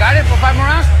 All right, you got it for 5 more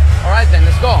rounds? All right, then,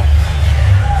 let's go.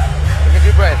 Take a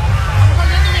deep breath.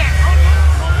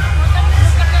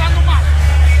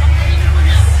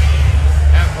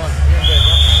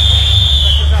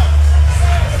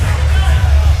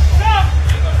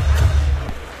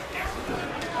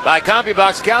 By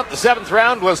CompuBox count, the 7th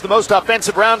round was the most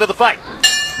offensive round of the fight.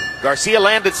 Garcia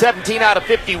landed 17 out of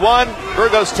 51,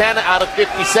 Burgos 10 out of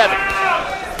 57.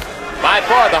 By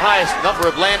far the highest number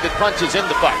of landed punches in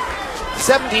the fight.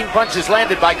 17 punches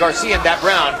landed by Garcia in that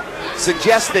round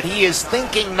suggests that he is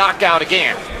thinking knockout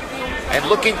again and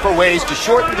looking for ways to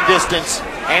shorten the distance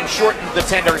and shorten the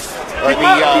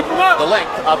the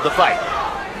length of the fight.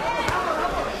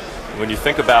 When you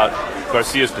think about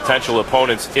Garcia's potential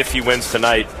opponents, if he wins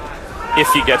tonight, if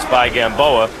he gets by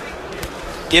Gamboa,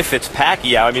 if it's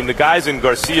Pacquiao, I mean, the guys in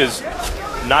Garcia's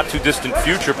not too distant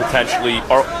future potentially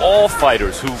are all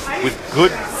fighters who, with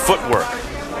good footwork,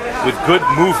 with good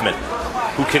movement,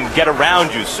 who can get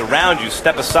around you, surround you,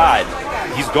 step aside.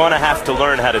 He's going to have to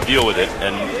learn how to deal with it,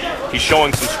 and he's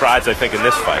showing some strides, I think, in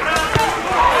this fight.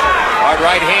 Hard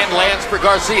right hand lands for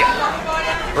Garcia.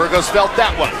 Burgos felt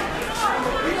that one.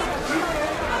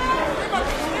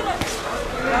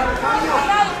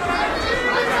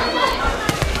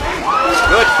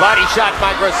 Good body shot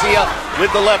by Garcia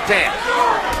with the left hand.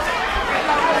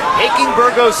 Taking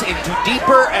Burgos into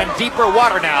deeper and deeper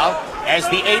water now as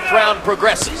the 8th round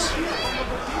progresses.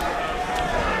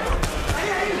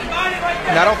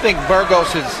 And I don't think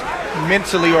Burgos is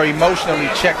mentally or emotionally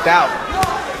checked out.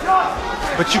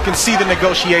 But you can see the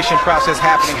negotiation process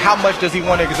happening. How much does he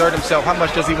want to exert himself? How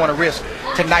much does he want to risk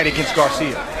tonight against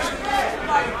Garcia?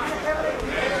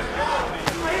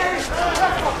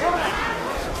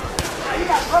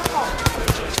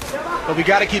 But we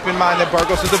got to keep in mind that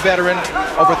Burgos is a veteran,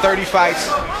 over 30 fights,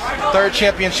 3rd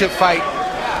championship fight.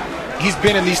 He's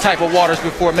been in these type of waters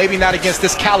before. Maybe not against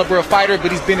this caliber of fighter,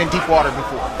 but he's been in deep water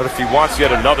before. But if he wants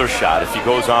yet another shot, if he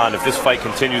goes on, if this fight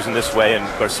continues in this way and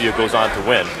Garcia goes on to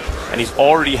win, and he's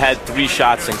already had 3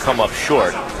 shots and come up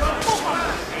short,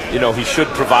 you know, he should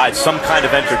provide some kind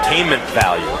of entertainment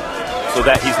value so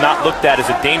that he's not looked at as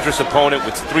a dangerous opponent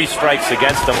with 3 strikes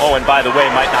against him. Oh, and by the way,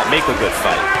 might not make a good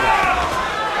fight.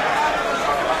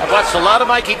 I I've watched a lot of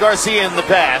Mikey Garcia in the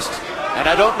past, and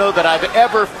I don't know that I've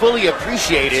ever fully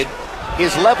appreciated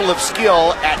his level of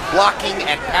skill at blocking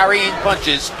and parrying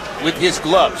punches with his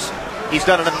gloves. He's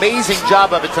done an amazing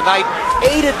job of it tonight,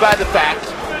 aided by the fact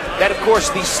that, of course,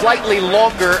 the slightly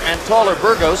longer and taller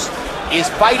Burgos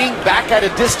is fighting back at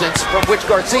a distance from which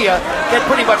Garcia can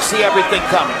pretty much see everything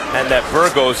coming. And that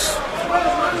Burgos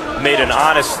made an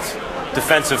honest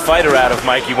defensive fighter out of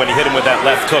Mikey when he hit him with that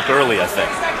left hook early, I think.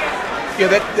 Yeah,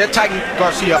 that tightened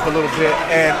Garcia up a little bit,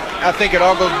 and I think it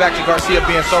all goes back to Garcia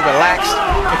being so relaxed.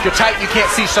 If you're tight, you can't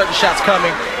see certain shots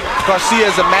coming. Garcia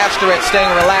is a master at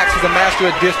staying relaxed. He's a master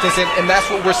at distance, and that's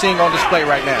what we're seeing on display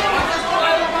right now.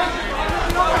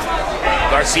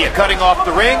 Garcia cutting off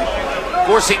the ring,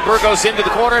 forcing Burgos into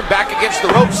the corner and back against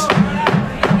the ropes,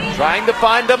 trying to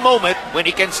find a moment when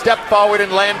he can step forward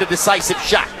and land a decisive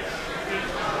shot.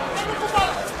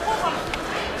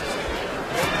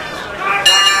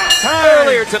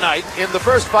 Earlier tonight, in the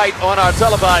first fight on our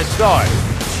televised card,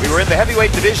 we were in the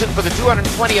heavyweight division for the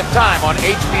 220th time on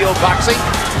HBO Boxing,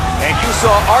 and you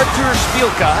saw Artur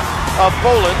Szpilka of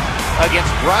Poland against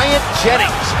Bryant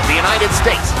Jennings of the United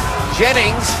States.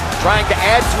 Jennings trying to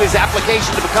add to his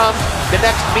application to become the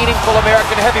next meaningful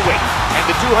American heavyweight, and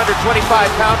the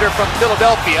 225-pounder from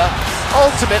Philadelphia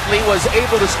ultimately was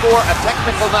able to score a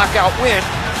technical knockout win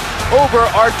over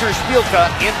Artur Szpilka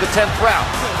in the 10th round.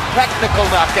 Technical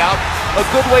knockout, a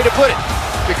good way to put it,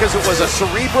 because it was a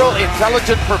cerebral,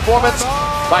 intelligent performance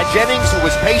by Jennings, who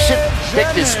was patient,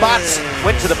 picked his spots,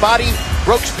 went to the body,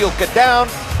 broke Szpilka down,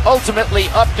 ultimately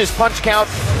upped his punch count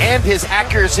and his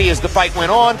accuracy as the fight went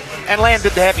on, and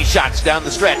landed the heavy shots down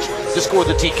the stretch to score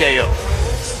the TKO.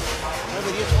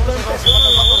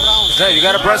 Hey, you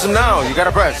gotta press him now. You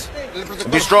gotta press.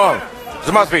 Be strong. It's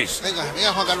a mouthpiece.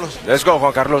 Let's go,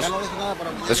 Juan Carlos.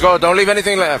 Let's go. Don't leave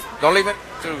anything left. Don't leave it.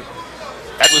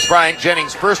 That was Bryant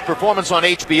Jennings' first performance on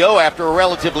HBO after a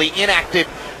relatively inactive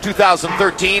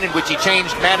 2013 in which he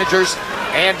changed managers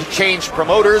and changed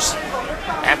promoters.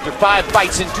 After 5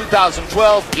 fights in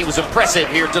 2012, he was impressive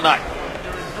here tonight.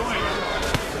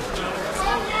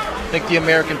 I think the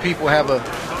American people have an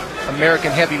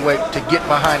American heavyweight to get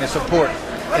behind and support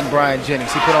in Bryant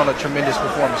Jennings. He put on a tremendous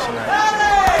performance tonight.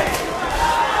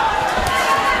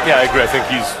 Yeah, I agree. I think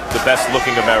he's the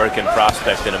best-looking American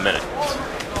prospect in a minute.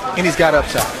 And he's got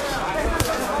upside.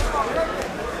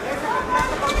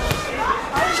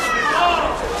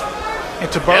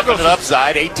 And to Burgos, definite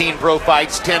upside, 18 pro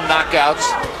fights, 10 knockouts,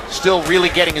 still really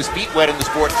getting his feet wet in the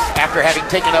sport after having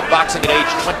taken up boxing at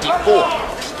age 24.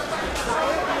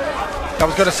 I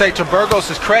was going to say, to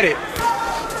Burgos' credit,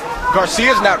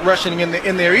 Garcia's not rushing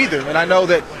in there either. And I know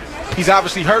that he's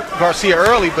obviously hurt Garcia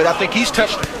early, but I think he's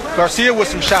touched Garcia with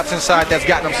some shots inside that's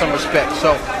gotten him some respect.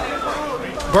 So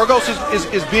Burgos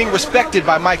is being respected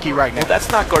by Mikey right now. Well, that's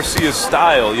not Garcia's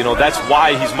style. You know, that's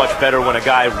why he's much better when a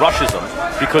guy rushes him,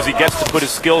 because he gets to put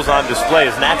his skills on display.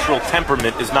 His natural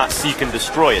temperament is not seek and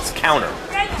destroy, it's counter.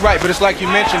 Right, but it's like you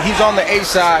mentioned, he's on the A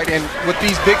side, and with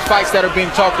these big fights that are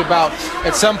being talked about,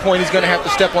 at some point he's going to have to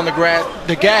step on the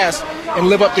gas and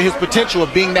live up to his potential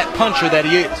of being that puncher that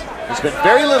he is. There's been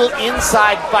very little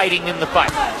inside fighting in the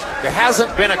fight. There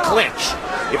hasn't been a clinch.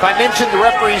 If I mention the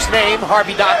referee's name,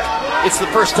 Harvey Dock, it's the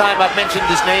first time I've mentioned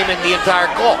his name in the entire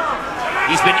call.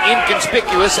 He's been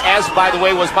inconspicuous, as, by the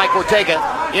way, was Mike Ortega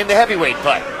in the heavyweight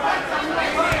fight.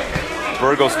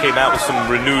 Burgos came out with some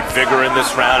renewed vigor in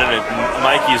this round, and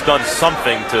Mikey has done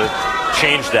something to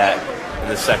change that in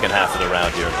the second half of the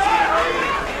round here.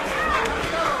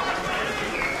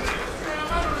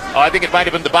 Oh, I think it might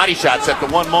have been the body shots at the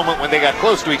one moment when they got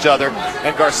close to each other,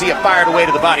 and Garcia fired away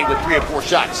to the body with 3 or 4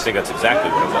 shots. I think that's exactly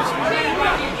what it was.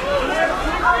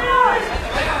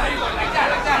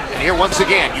 And here once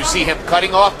again, you see him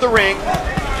cutting off the ring,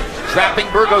 trapping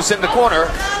Burgos in the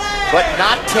corner, but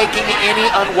not taking any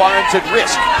unwarranted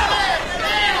risk.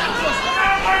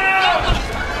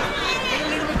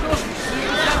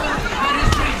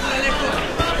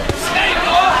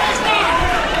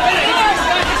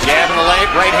 Jab in the leg,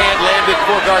 right hand landed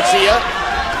for Garcia.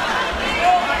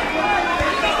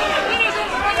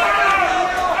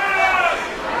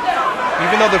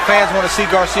 Even though the fans want to see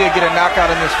Garcia get a knockout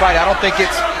in this fight, I don't think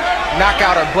it's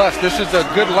knockout or bust. This is a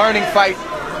good learning fight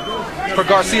for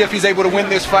Garcia if he's able to win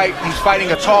this fight. He's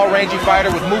fighting a tall, rangy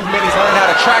fighter with movement. He's learned how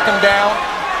to track him down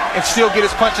and still get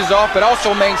his punches off, but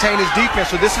also maintain his defense.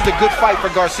 So this is a good fight for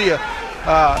Garcia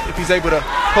if he's able to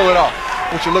pull it off,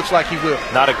 which it looks like he will.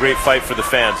 Not a great fight for the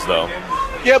fans, though.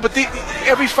 Yeah, but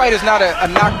every fight is not a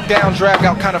knockdown,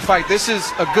 drag-out kind of fight. This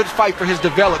is a good fight for his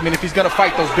development if he's going to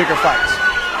fight those bigger fights.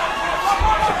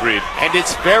 Agreed. And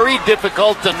it's very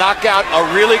difficult to knock out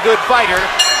a really good fighter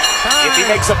if he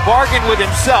makes a bargain with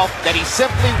himself that he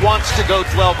simply wants to go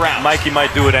 12 rounds. Mikey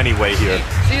might do it anyway here.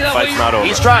 See that Fight's not over.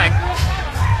 He's trying.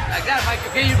 Like that, Mike.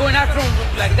 Okay, you're going after him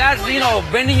like that, you know,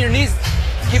 bending your knees.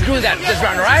 Keep doing that this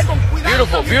round, all right?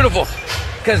 Beautiful, beautiful.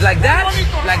 Because like that,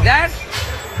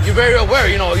 you're very aware,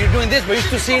 you know, you're doing this, but you're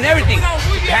still seeing everything.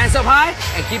 Keep your hands up high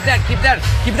and keep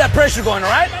that pressure going, all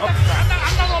right?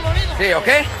 Okay,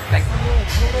 okay? Like,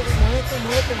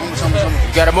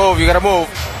 You gotta move, you gotta move.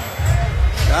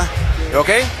 You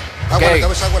okay? Okay.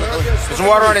 Put some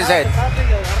water on his head.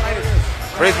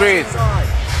 Breathe, breathe.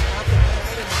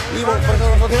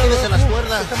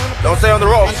 Don't stay on the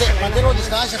ropes.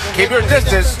 Keep your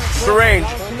distance, keep your range.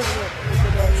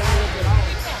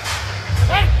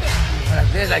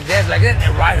 like this,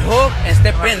 and right hook, and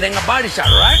step in, then a body shot,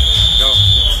 right?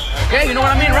 Okay, you know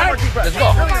what I mean, right? Let's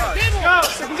go.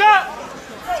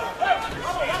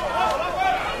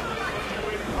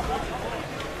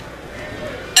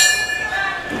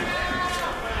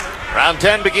 Round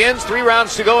 10 begins. 3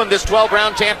 rounds to go in this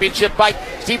 12-round championship fight.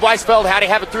 Steve Weisfeld, how do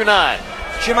you have it through 9?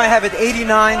 Jim, I have it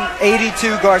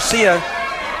 89-82 Garcia.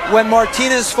 When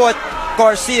Martinez fought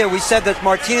Garcia, we said that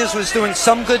Martinez was doing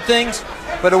some good things,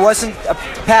 but it wasn't a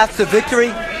path to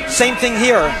victory. Same thing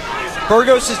here.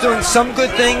 Burgos is doing some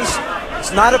good things.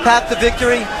 It's not a path to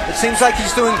victory. It seems like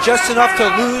he's doing just enough to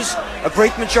lose a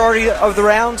great majority of the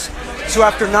rounds. So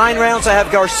after 9 rounds, I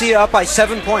have Garcia up by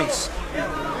 7 points.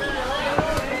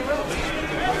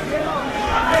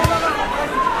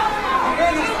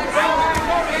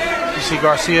 See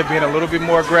Garcia being a little bit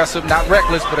more aggressive, not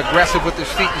reckless, but aggressive with his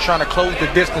feet and trying to close the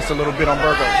distance a little bit on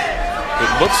Burgos.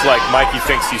 It looks like Mikey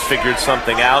thinks he's figured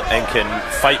something out and can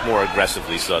fight more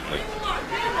aggressively suddenly.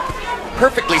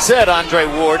 Perfectly said, Andre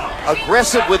Ward.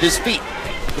 Aggressive with his feet.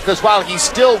 Because while he's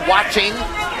still watching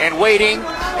and waiting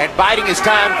and biding his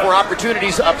time for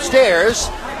opportunities upstairs,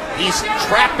 he's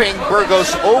trapping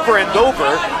Burgos over and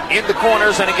over in the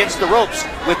corners and against the ropes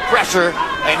with pressure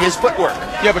and his footwork.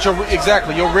 Yeah, but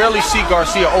you'll rarely see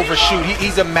Garcia overshoot.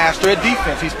 He's a master at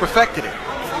defense. He's perfected it.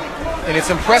 And it's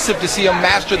impressive to see him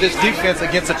master this defense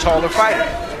against a taller fighter.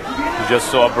 We just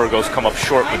saw Burgos come up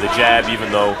short with the jab,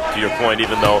 even though, to your point,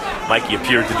 even though Mikey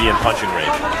appeared to be in punching range.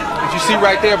 As you see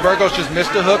right there, Burgos just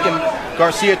missed the hook, and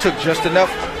Garcia took just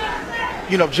enough,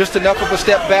 just enough of a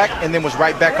step back, and then was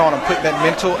right back on him, putting that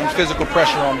mental and physical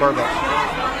pressure on Burgos.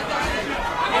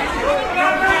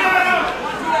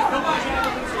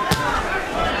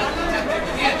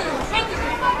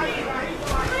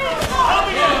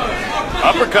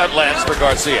 Uppercut lands for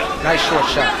Garcia. Nice short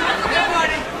shot.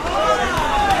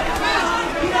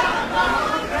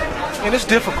 And it's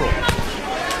difficult.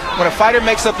 When a fighter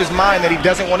makes up his mind that he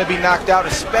doesn't want to be knocked out,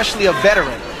 especially a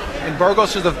veteran, and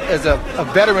Burgos is a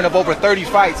veteran of over 30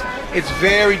 fights, it's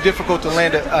very difficult to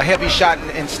land a heavy shot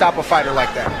and stop a fighter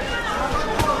like that.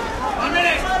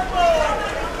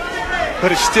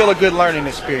 But it's still a good learning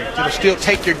experience. It'll still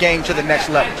take your game to the next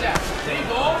level.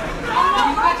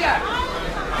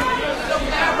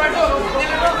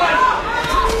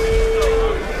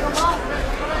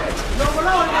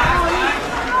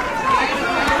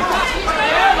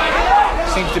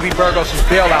 Seems to be Burgos'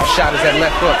 bailout shot is that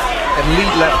left hook, that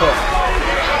lead left hook.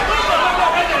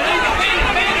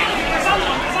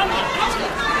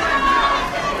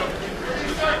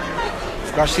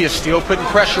 Garcia's still putting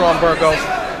pressure on Burgos,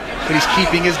 but he's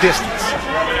keeping his distance.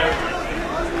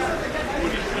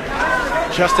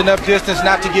 Just enough distance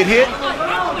not to get hit,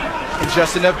 and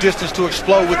just enough distance to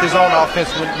explode with his own offense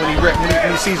when he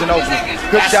sees an opening.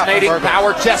 Good shot from Fascinating Burgos.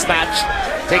 power chess match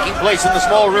taking place in the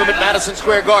small room at Madison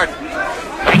Square Garden.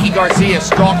 Mikey Garcia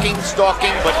stalking,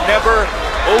 but never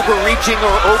overreaching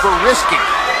or over-risking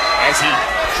as he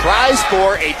tries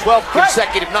for a 12th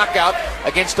consecutive knockout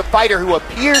against a fighter who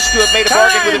appears to have made a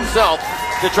bargain with himself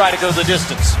to try to go the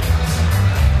distance.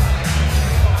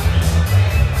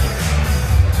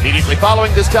 Immediately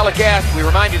following this telecast, we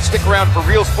remind you to stick around for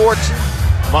Real Sports.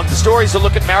 Among the stories, a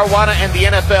look at marijuana and the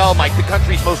NFL, like the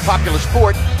country's most popular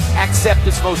sport, accept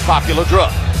its most popular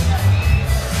drug.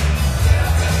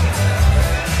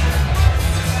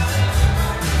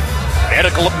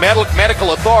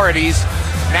 Medical authorities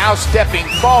now stepping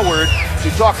forward to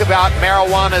talk about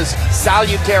marijuana's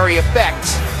salutary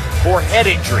effects for head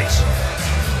injuries.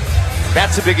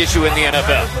 That's a big issue in the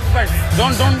NFL.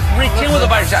 Don't reach in with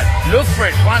the body shot. Look for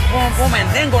it. Boom, boom, and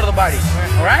then go to the body.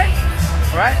 All right?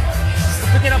 All right?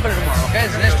 Pick it up a little more, okay?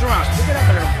 It's the next 2 rounds. Pick it up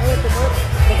a little more.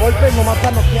 You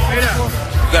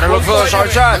gotta look for those hard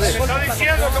shots.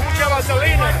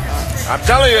 I'm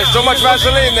telling you, there's so much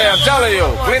Vaseline there. I'm telling you.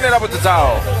 Clean it up with the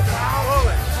towel.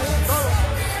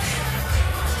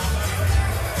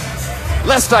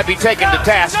 Lest I be taken to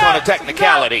task on a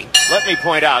technicality, let me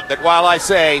point out that while I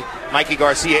say Mikey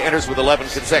Garcia enters with 11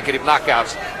 consecutive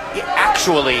knockouts,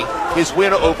 actually his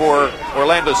win over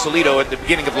Orlando Salido at the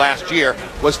beginning of last year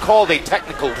was called a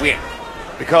technical win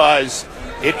because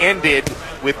it ended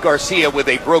with Garcia with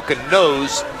a broken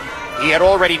nose. He had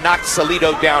already knocked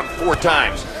Salido down 4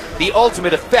 times. The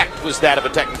ultimate effect was that of a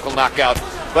technical knockout,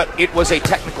 but it was a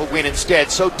technical win instead.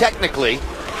 So technically,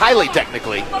 highly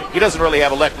technically, he doesn't really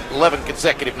have 11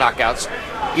 consecutive knockouts.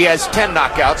 He has 10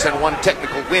 knockouts and 1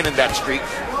 technical win in that streak.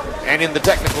 And in the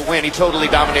technical win, he totally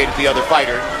dominated the other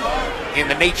fighter in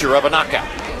the nature of a knockout.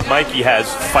 Mikey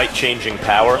has fight-changing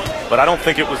power, but I don't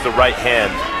think it was the right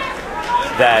hand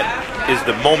that is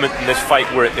the moment in this fight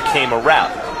where it became a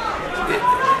rout.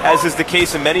 As is the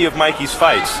case in many of Mikey's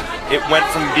fights, it went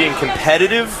from being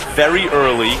competitive very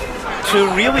early to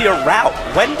really a rout.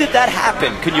 When did that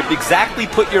happen? Can you exactly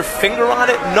put your finger on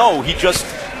it? No, he just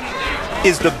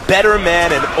is the better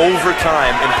man and over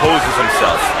time imposes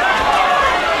himself.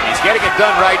 He's getting it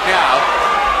done right now,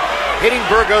 hitting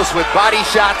Burgos with body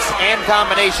shots and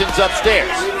combinations upstairs,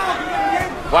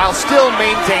 while still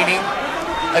maintaining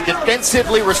a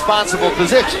defensively responsible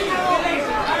position.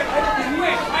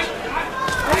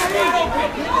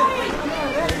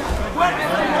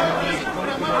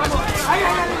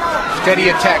 Steady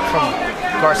attack from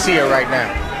Garcia right now.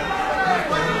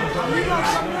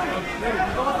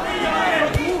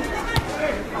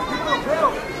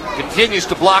 Continues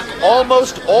to block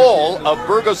almost all of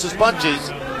Burgos'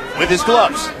 punches with his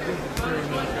gloves.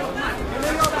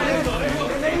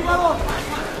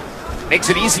 Makes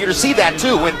it easier to see that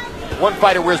too when one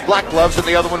fighter wears black gloves and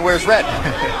the other one wears red.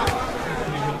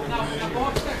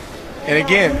 And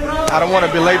again, I don't want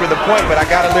to belabor the point, but I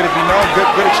got to let it be known,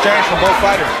 good exchange from both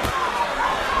fighters.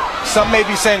 Some may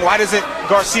be saying, why doesn't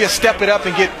Garcia step it up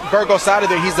and get Burgos out of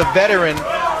there? He's a veteran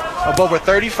of over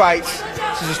 30 fights.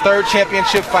 This is his 3rd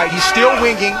championship fight. He's still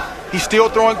winging. He's still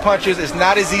throwing punches. It's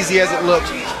not as easy as it looks.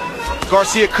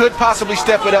 Garcia could possibly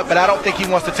step it up, but I don't think he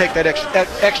wants to take that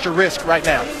extra risk right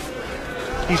now.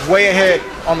 He's way ahead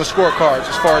on the scorecards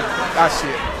as far as I see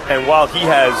it. And while he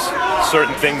has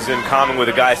certain things in common with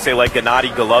a guy, say, like Gennady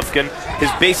Golovkin, his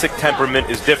basic temperament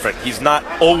is different. He's not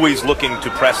always looking to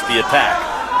press the attack.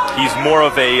 He's more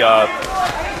of a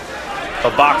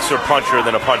boxer-puncher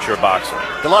than a puncher-boxer.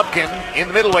 Golovkin, in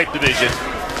the middleweight division,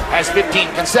 has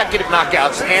 15 consecutive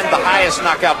knockouts and the highest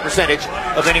knockout percentage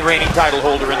of any reigning title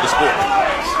holder in the sport.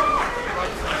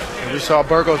 And we saw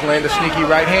Burgos land a sneaky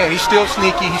right hand. He's still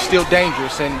sneaky, he's still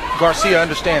dangerous, and Garcia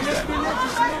understands that.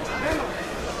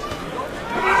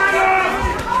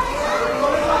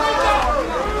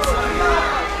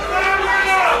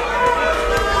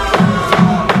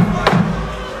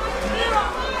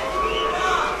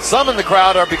 Some in the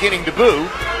crowd are beginning to boo.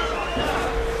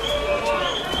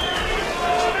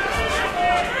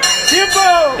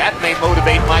 That may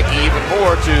motivate Mikey even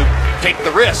more to take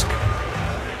the risk.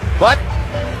 But,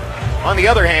 on the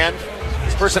other hand,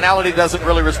 his personality doesn't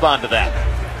really respond to that.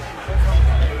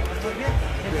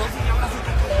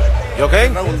 You okay?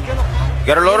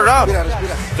 Got to load it up.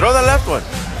 Throw the left one.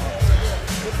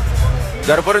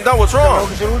 Got to put it down. What's wrong?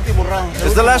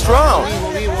 It's the last round.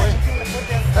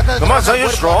 Come on, son, you're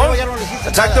strong.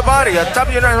 Attack the body. On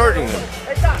top, you're not hurting him.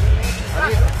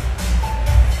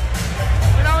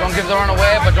 Don't give the run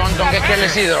away, but don't get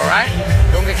careless either, all right?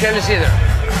 Don't get careless either.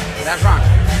 That's wrong,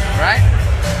 all right?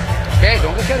 Okay,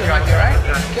 don't get careless right there, all right?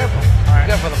 Careful. All right.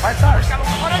 Careful, the fight's ours. All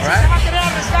right?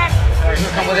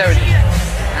 Just come with everything.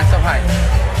 Hands up high.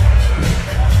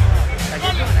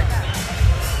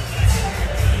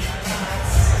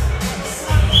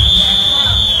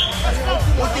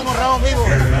 Último round, vivo.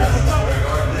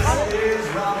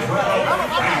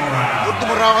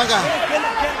 Último round, venga.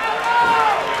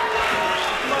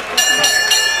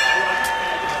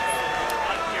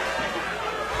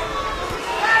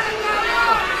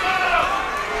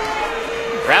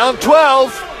 Round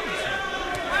 12.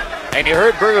 And you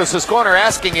heard Burgos' corner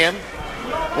asking him,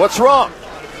 what's wrong?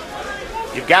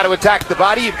 You've got to attack the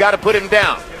body, you've got to put him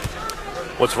down.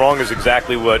 What's wrong is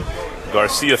exactly what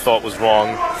Garcia thought was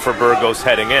wrong for Burgos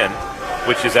heading in,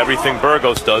 which is everything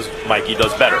Burgos does, Mikey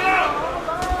does better.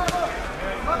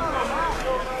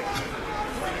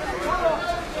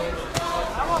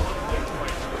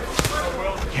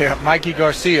 Yeah, Mikey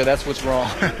Garcia, that's what's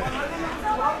wrong.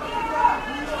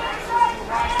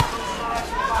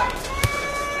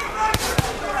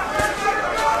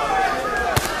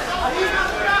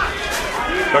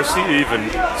 Garcia even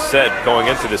said going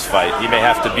into this fight, he may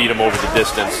have to beat him over the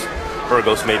distance.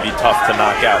 Burgos may be tough to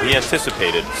knock out. He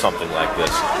anticipated something like this.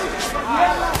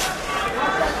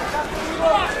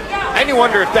 And you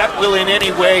wonder if that will in any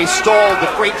way stall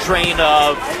the freight train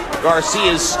of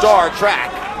Garcia's star track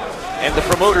and the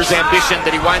promoter's ambition that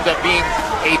he winds up being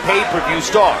a pay-per-view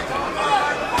star.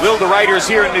 Will the writers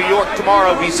here in New York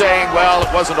tomorrow be saying, well, it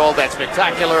wasn't all that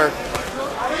spectacular?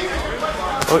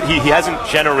 Well, he hasn't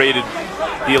generated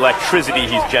the electricity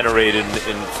he's generated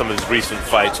in some of his recent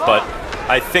fights, but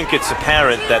I think it's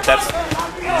apparent that that's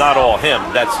not all him.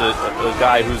 That's a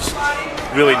guy who's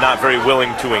really not very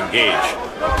willing to engage.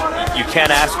 You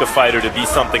can't ask a fighter to be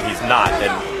something he's not,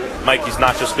 and Mikey's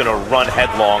not just going to run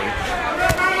headlong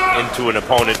into an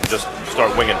opponent and just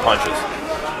start winging punches.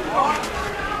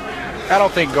 I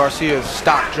don't think Garcia's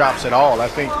stock drops at all. I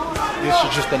think this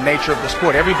is just the nature of the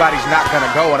sport. Everybody's not going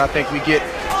to go, and I think we get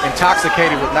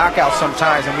intoxicated with knockouts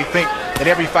sometimes, and we think that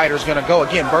every fighter is going to go.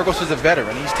 Again, Burgos is a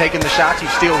veteran. He's taking the shots.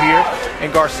 He's still here,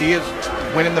 and Garcia's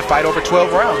winning the fight over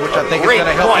 12 rounds, which I think is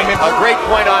going to help him. A great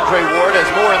point, Andre Ward, as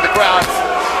more in the crowd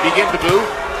begin to boo.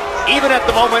 Even at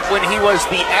the moment when he was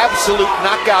the absolute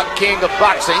knockout king of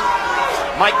boxing,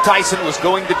 Mike Tyson was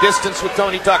going the distance with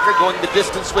Tony Tucker, going the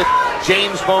distance with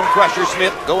James Bone Crusher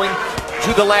Smith, going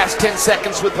to the last 10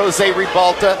 seconds with Jose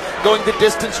Ribalta, going the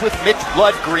distance with Mitch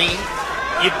Blood Green.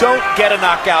 You don't get a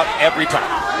knockout every time.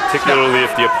 Particularly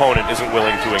if the opponent isn't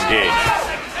willing to engage.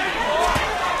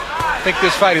 I think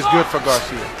this fight is good for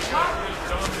Garcia.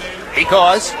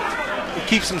 Because? It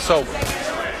keeps him sober.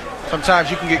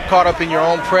 Sometimes you can get caught up in your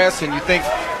own press and you think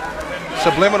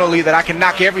subliminally that I can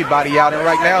knock everybody out, and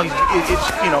right now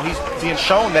he's being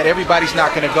shown that everybody's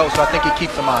not going to go, so I think it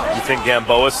keeps him out. You think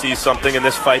Gamboa sees something in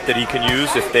this fight that he can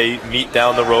use if they meet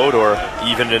down the road or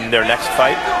even in their next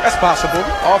fight? That's possible.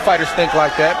 All fighters think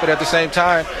like that, but at the same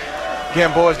time,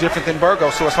 Gamboa is different than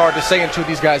Burgos, so it's hard to say until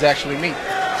these guys actually meet.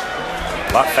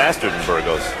 A lot faster than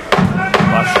Burgos. A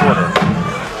lot shorter.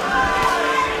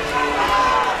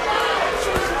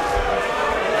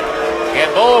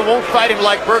 Gamboa won't fight him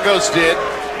like Burgos did.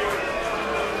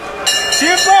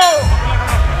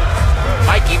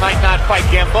 Mikey might not fight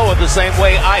Gamboa the same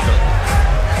way either.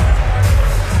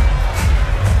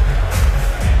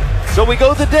 So we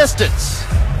go the distance.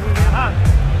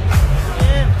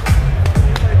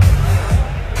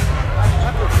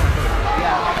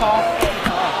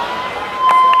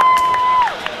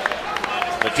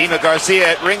 Fatima Garcia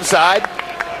at ringside,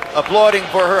 applauding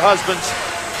for her husband's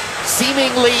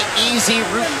seemingly easy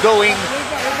route-going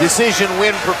decision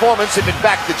win performance, if in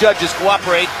fact the judges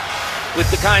cooperate with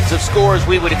the kinds of scores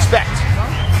we would expect.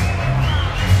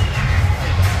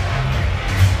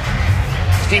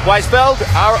 Steve Weisfeld,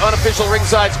 our unofficial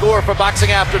ringside score for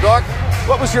Boxing After Dark.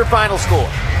 What was your final score?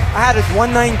 I had it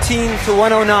 119 to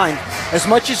 109. As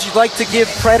much as you'd like to give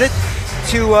credit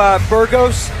to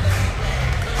Burgos,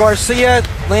 Garcia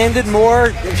landed more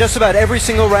in just about every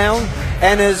single round,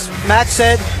 and as Matt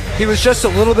said, he was just a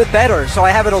little bit better, so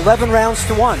I have it 11 rounds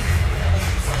to 1.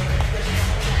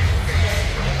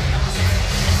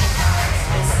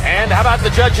 And how about the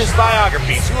judges'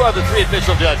 biographies? Who are the 3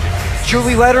 official judges?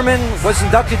 Julie Letterman was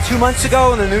inducted 2 months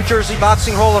ago in the New Jersey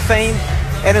Boxing Hall of Fame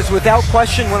and is without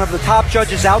question one of the top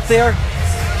judges out there.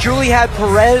 Julie had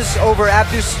Perez over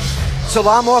Abdus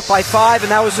Salamov by 5,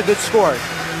 and that was a good score.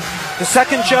 The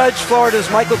second judge, Florida's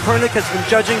Michael Pernick, has been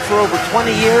judging for over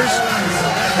 20 years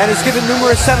and has given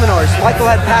numerous seminars. Michael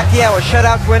had Pacquiao, a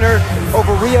shutout winner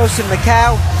over Rios in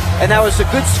Macau, and that was a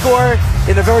good score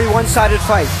in a very one-sided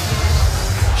fight.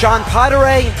 John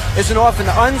Padre is an often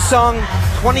unsung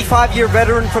 25-year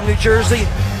veteran from New Jersey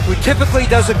who typically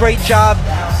does a great job.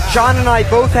 John and I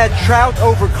both had Trout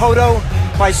over Cotto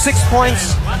by 6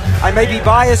 points. I may be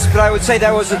biased, but I would say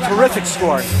that was a terrific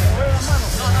score.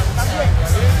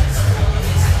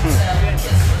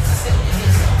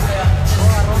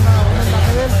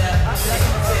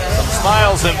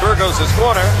 Smiles in Burgos'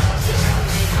 corner.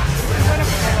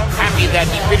 Happy that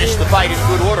he finished the fight in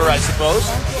good order, I suppose.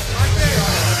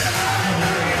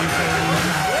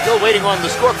 Still waiting on the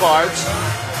scorecards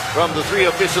from the 3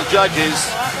 official judges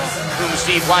whom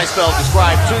Steve Weisfeld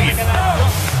described to you.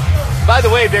 By the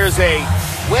way, there's a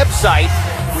website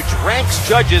which ranks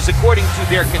judges according to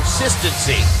their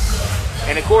consistency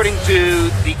and according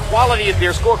to the quality of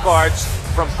their scorecards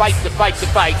from fight to fight to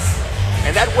fight.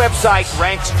 And that website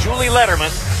ranks Julie Letterman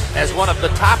as one of the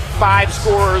top 5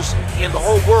 scorers in the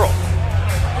whole world.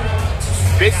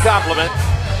 Big compliment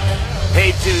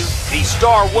paid to the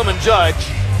star woman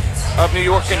judge of New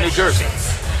York and New Jersey.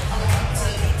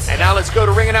 And now let's go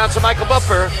to ring announcer Michael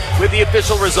Buffer with the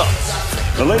official results.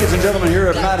 Well, ladies and gentlemen, here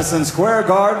at Madison Square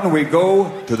Garden, we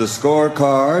go to the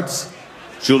scorecards.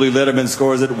 Julie Letterman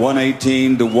scores at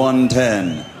 118 to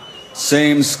 110.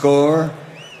 Same score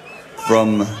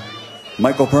from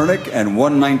Michael Pernick, and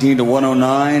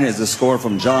 119-109 is the score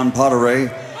from John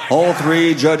Potteray. All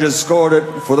three judges scored it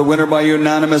for the winner by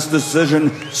unanimous decision.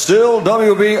 Still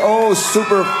WBO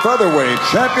Super Featherweight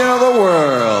Champion of the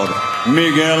World,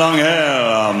 Miguel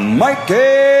Angel Mikey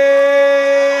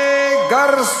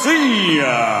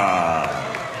Garcia.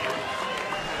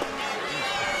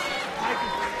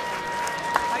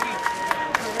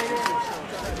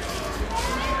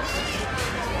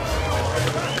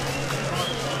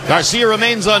 Garcia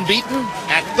remains unbeaten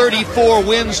at 34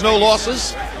 wins, no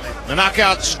losses. The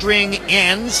knockout string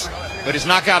ends, but his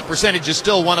knockout percentage is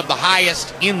still one of the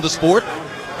highest in the sport.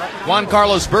 Juan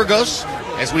Carlos Burgos,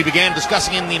 as we began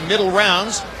discussing in the middle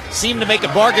rounds, seemed to make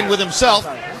a bargain with himself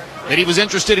that he was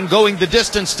interested in going the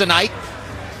distance tonight.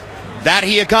 That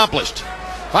he accomplished.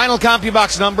 Final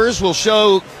CompuBox numbers will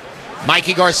show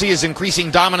Mikey Garcia's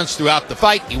increasing dominance throughout the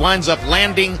fight. He winds up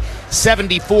landing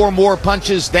 74 more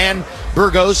punches than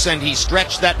Burgos, and he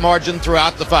stretched that margin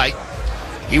throughout the fight.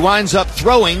 He winds up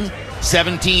throwing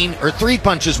 3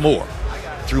 punches more.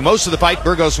 Through most of the fight,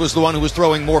 Burgos was the one who was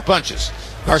throwing more punches.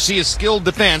 Garcia's skilled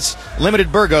defense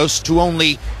limited Burgos to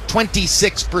only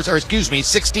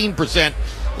 16%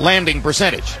 landing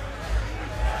percentage.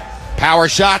 Power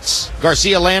shots,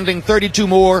 Garcia landing 32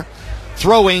 more,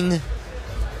 throwing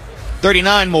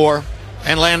 39 more,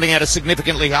 and landing at a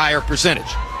significantly higher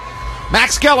percentage.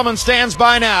 Max Kellerman stands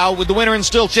by now with the winner and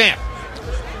still champ.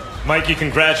 Mikey,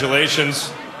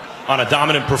 congratulations on a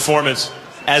dominant performance.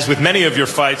 As with many of your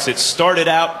fights, it started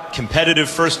out competitive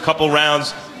first couple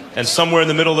rounds, and somewhere in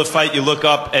the middle of the fight you look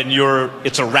up and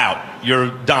it's a rout. You're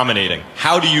dominating.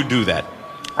 How do you do that?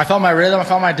 I felt my rhythm, I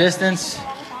felt my distance.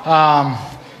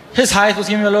 His height was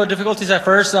giving me a little difficulties at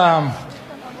first,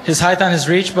 his height and his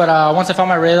reach, but once I found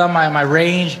my rhythm, my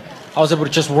range, I was able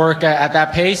to just work at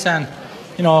that pace. And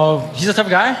you know, he's a tough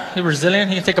guy. He's resilient.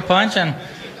 He can take a punch, and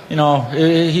you know,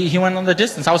 he went on the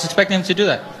distance. I was expecting him to do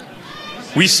that.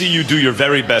 We see you do your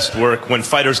very best work when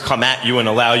fighters come at you and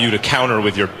allow you to counter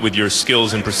with your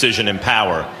skills and precision and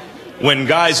power. When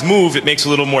guys move, it makes it a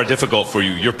little more difficult for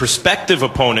you. Your prospective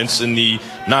opponents in the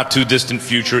not-too-distant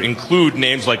future include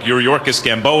names like Yuriorkis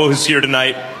Gamboa, who's here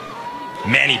tonight.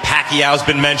 Manny Pacquiao's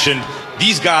been mentioned.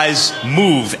 These guys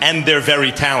move, and they're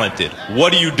very talented.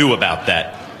 What do you do about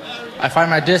that? I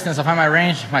find my distance, I find my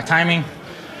range, my timing.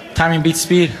 Timing beats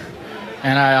speed,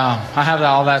 and I have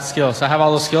all that skills. I have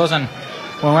all those skills, and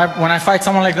when I fight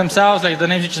someone like themselves, like the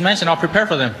names you just mentioned, I'll prepare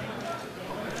for them.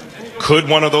 Could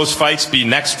one of those fights be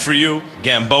next for you?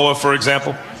 Gamboa, for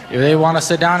example? If they want to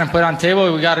sit down and put it on the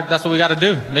table, that's what we got to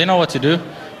do. They know what to do.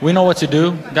 We know what to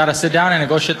do. Got to sit down and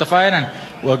negotiate the fight, and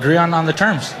we'll agree on the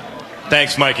terms.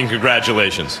 Thanks, Mike, and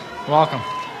congratulations. You're welcome.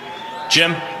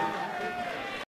 Jim?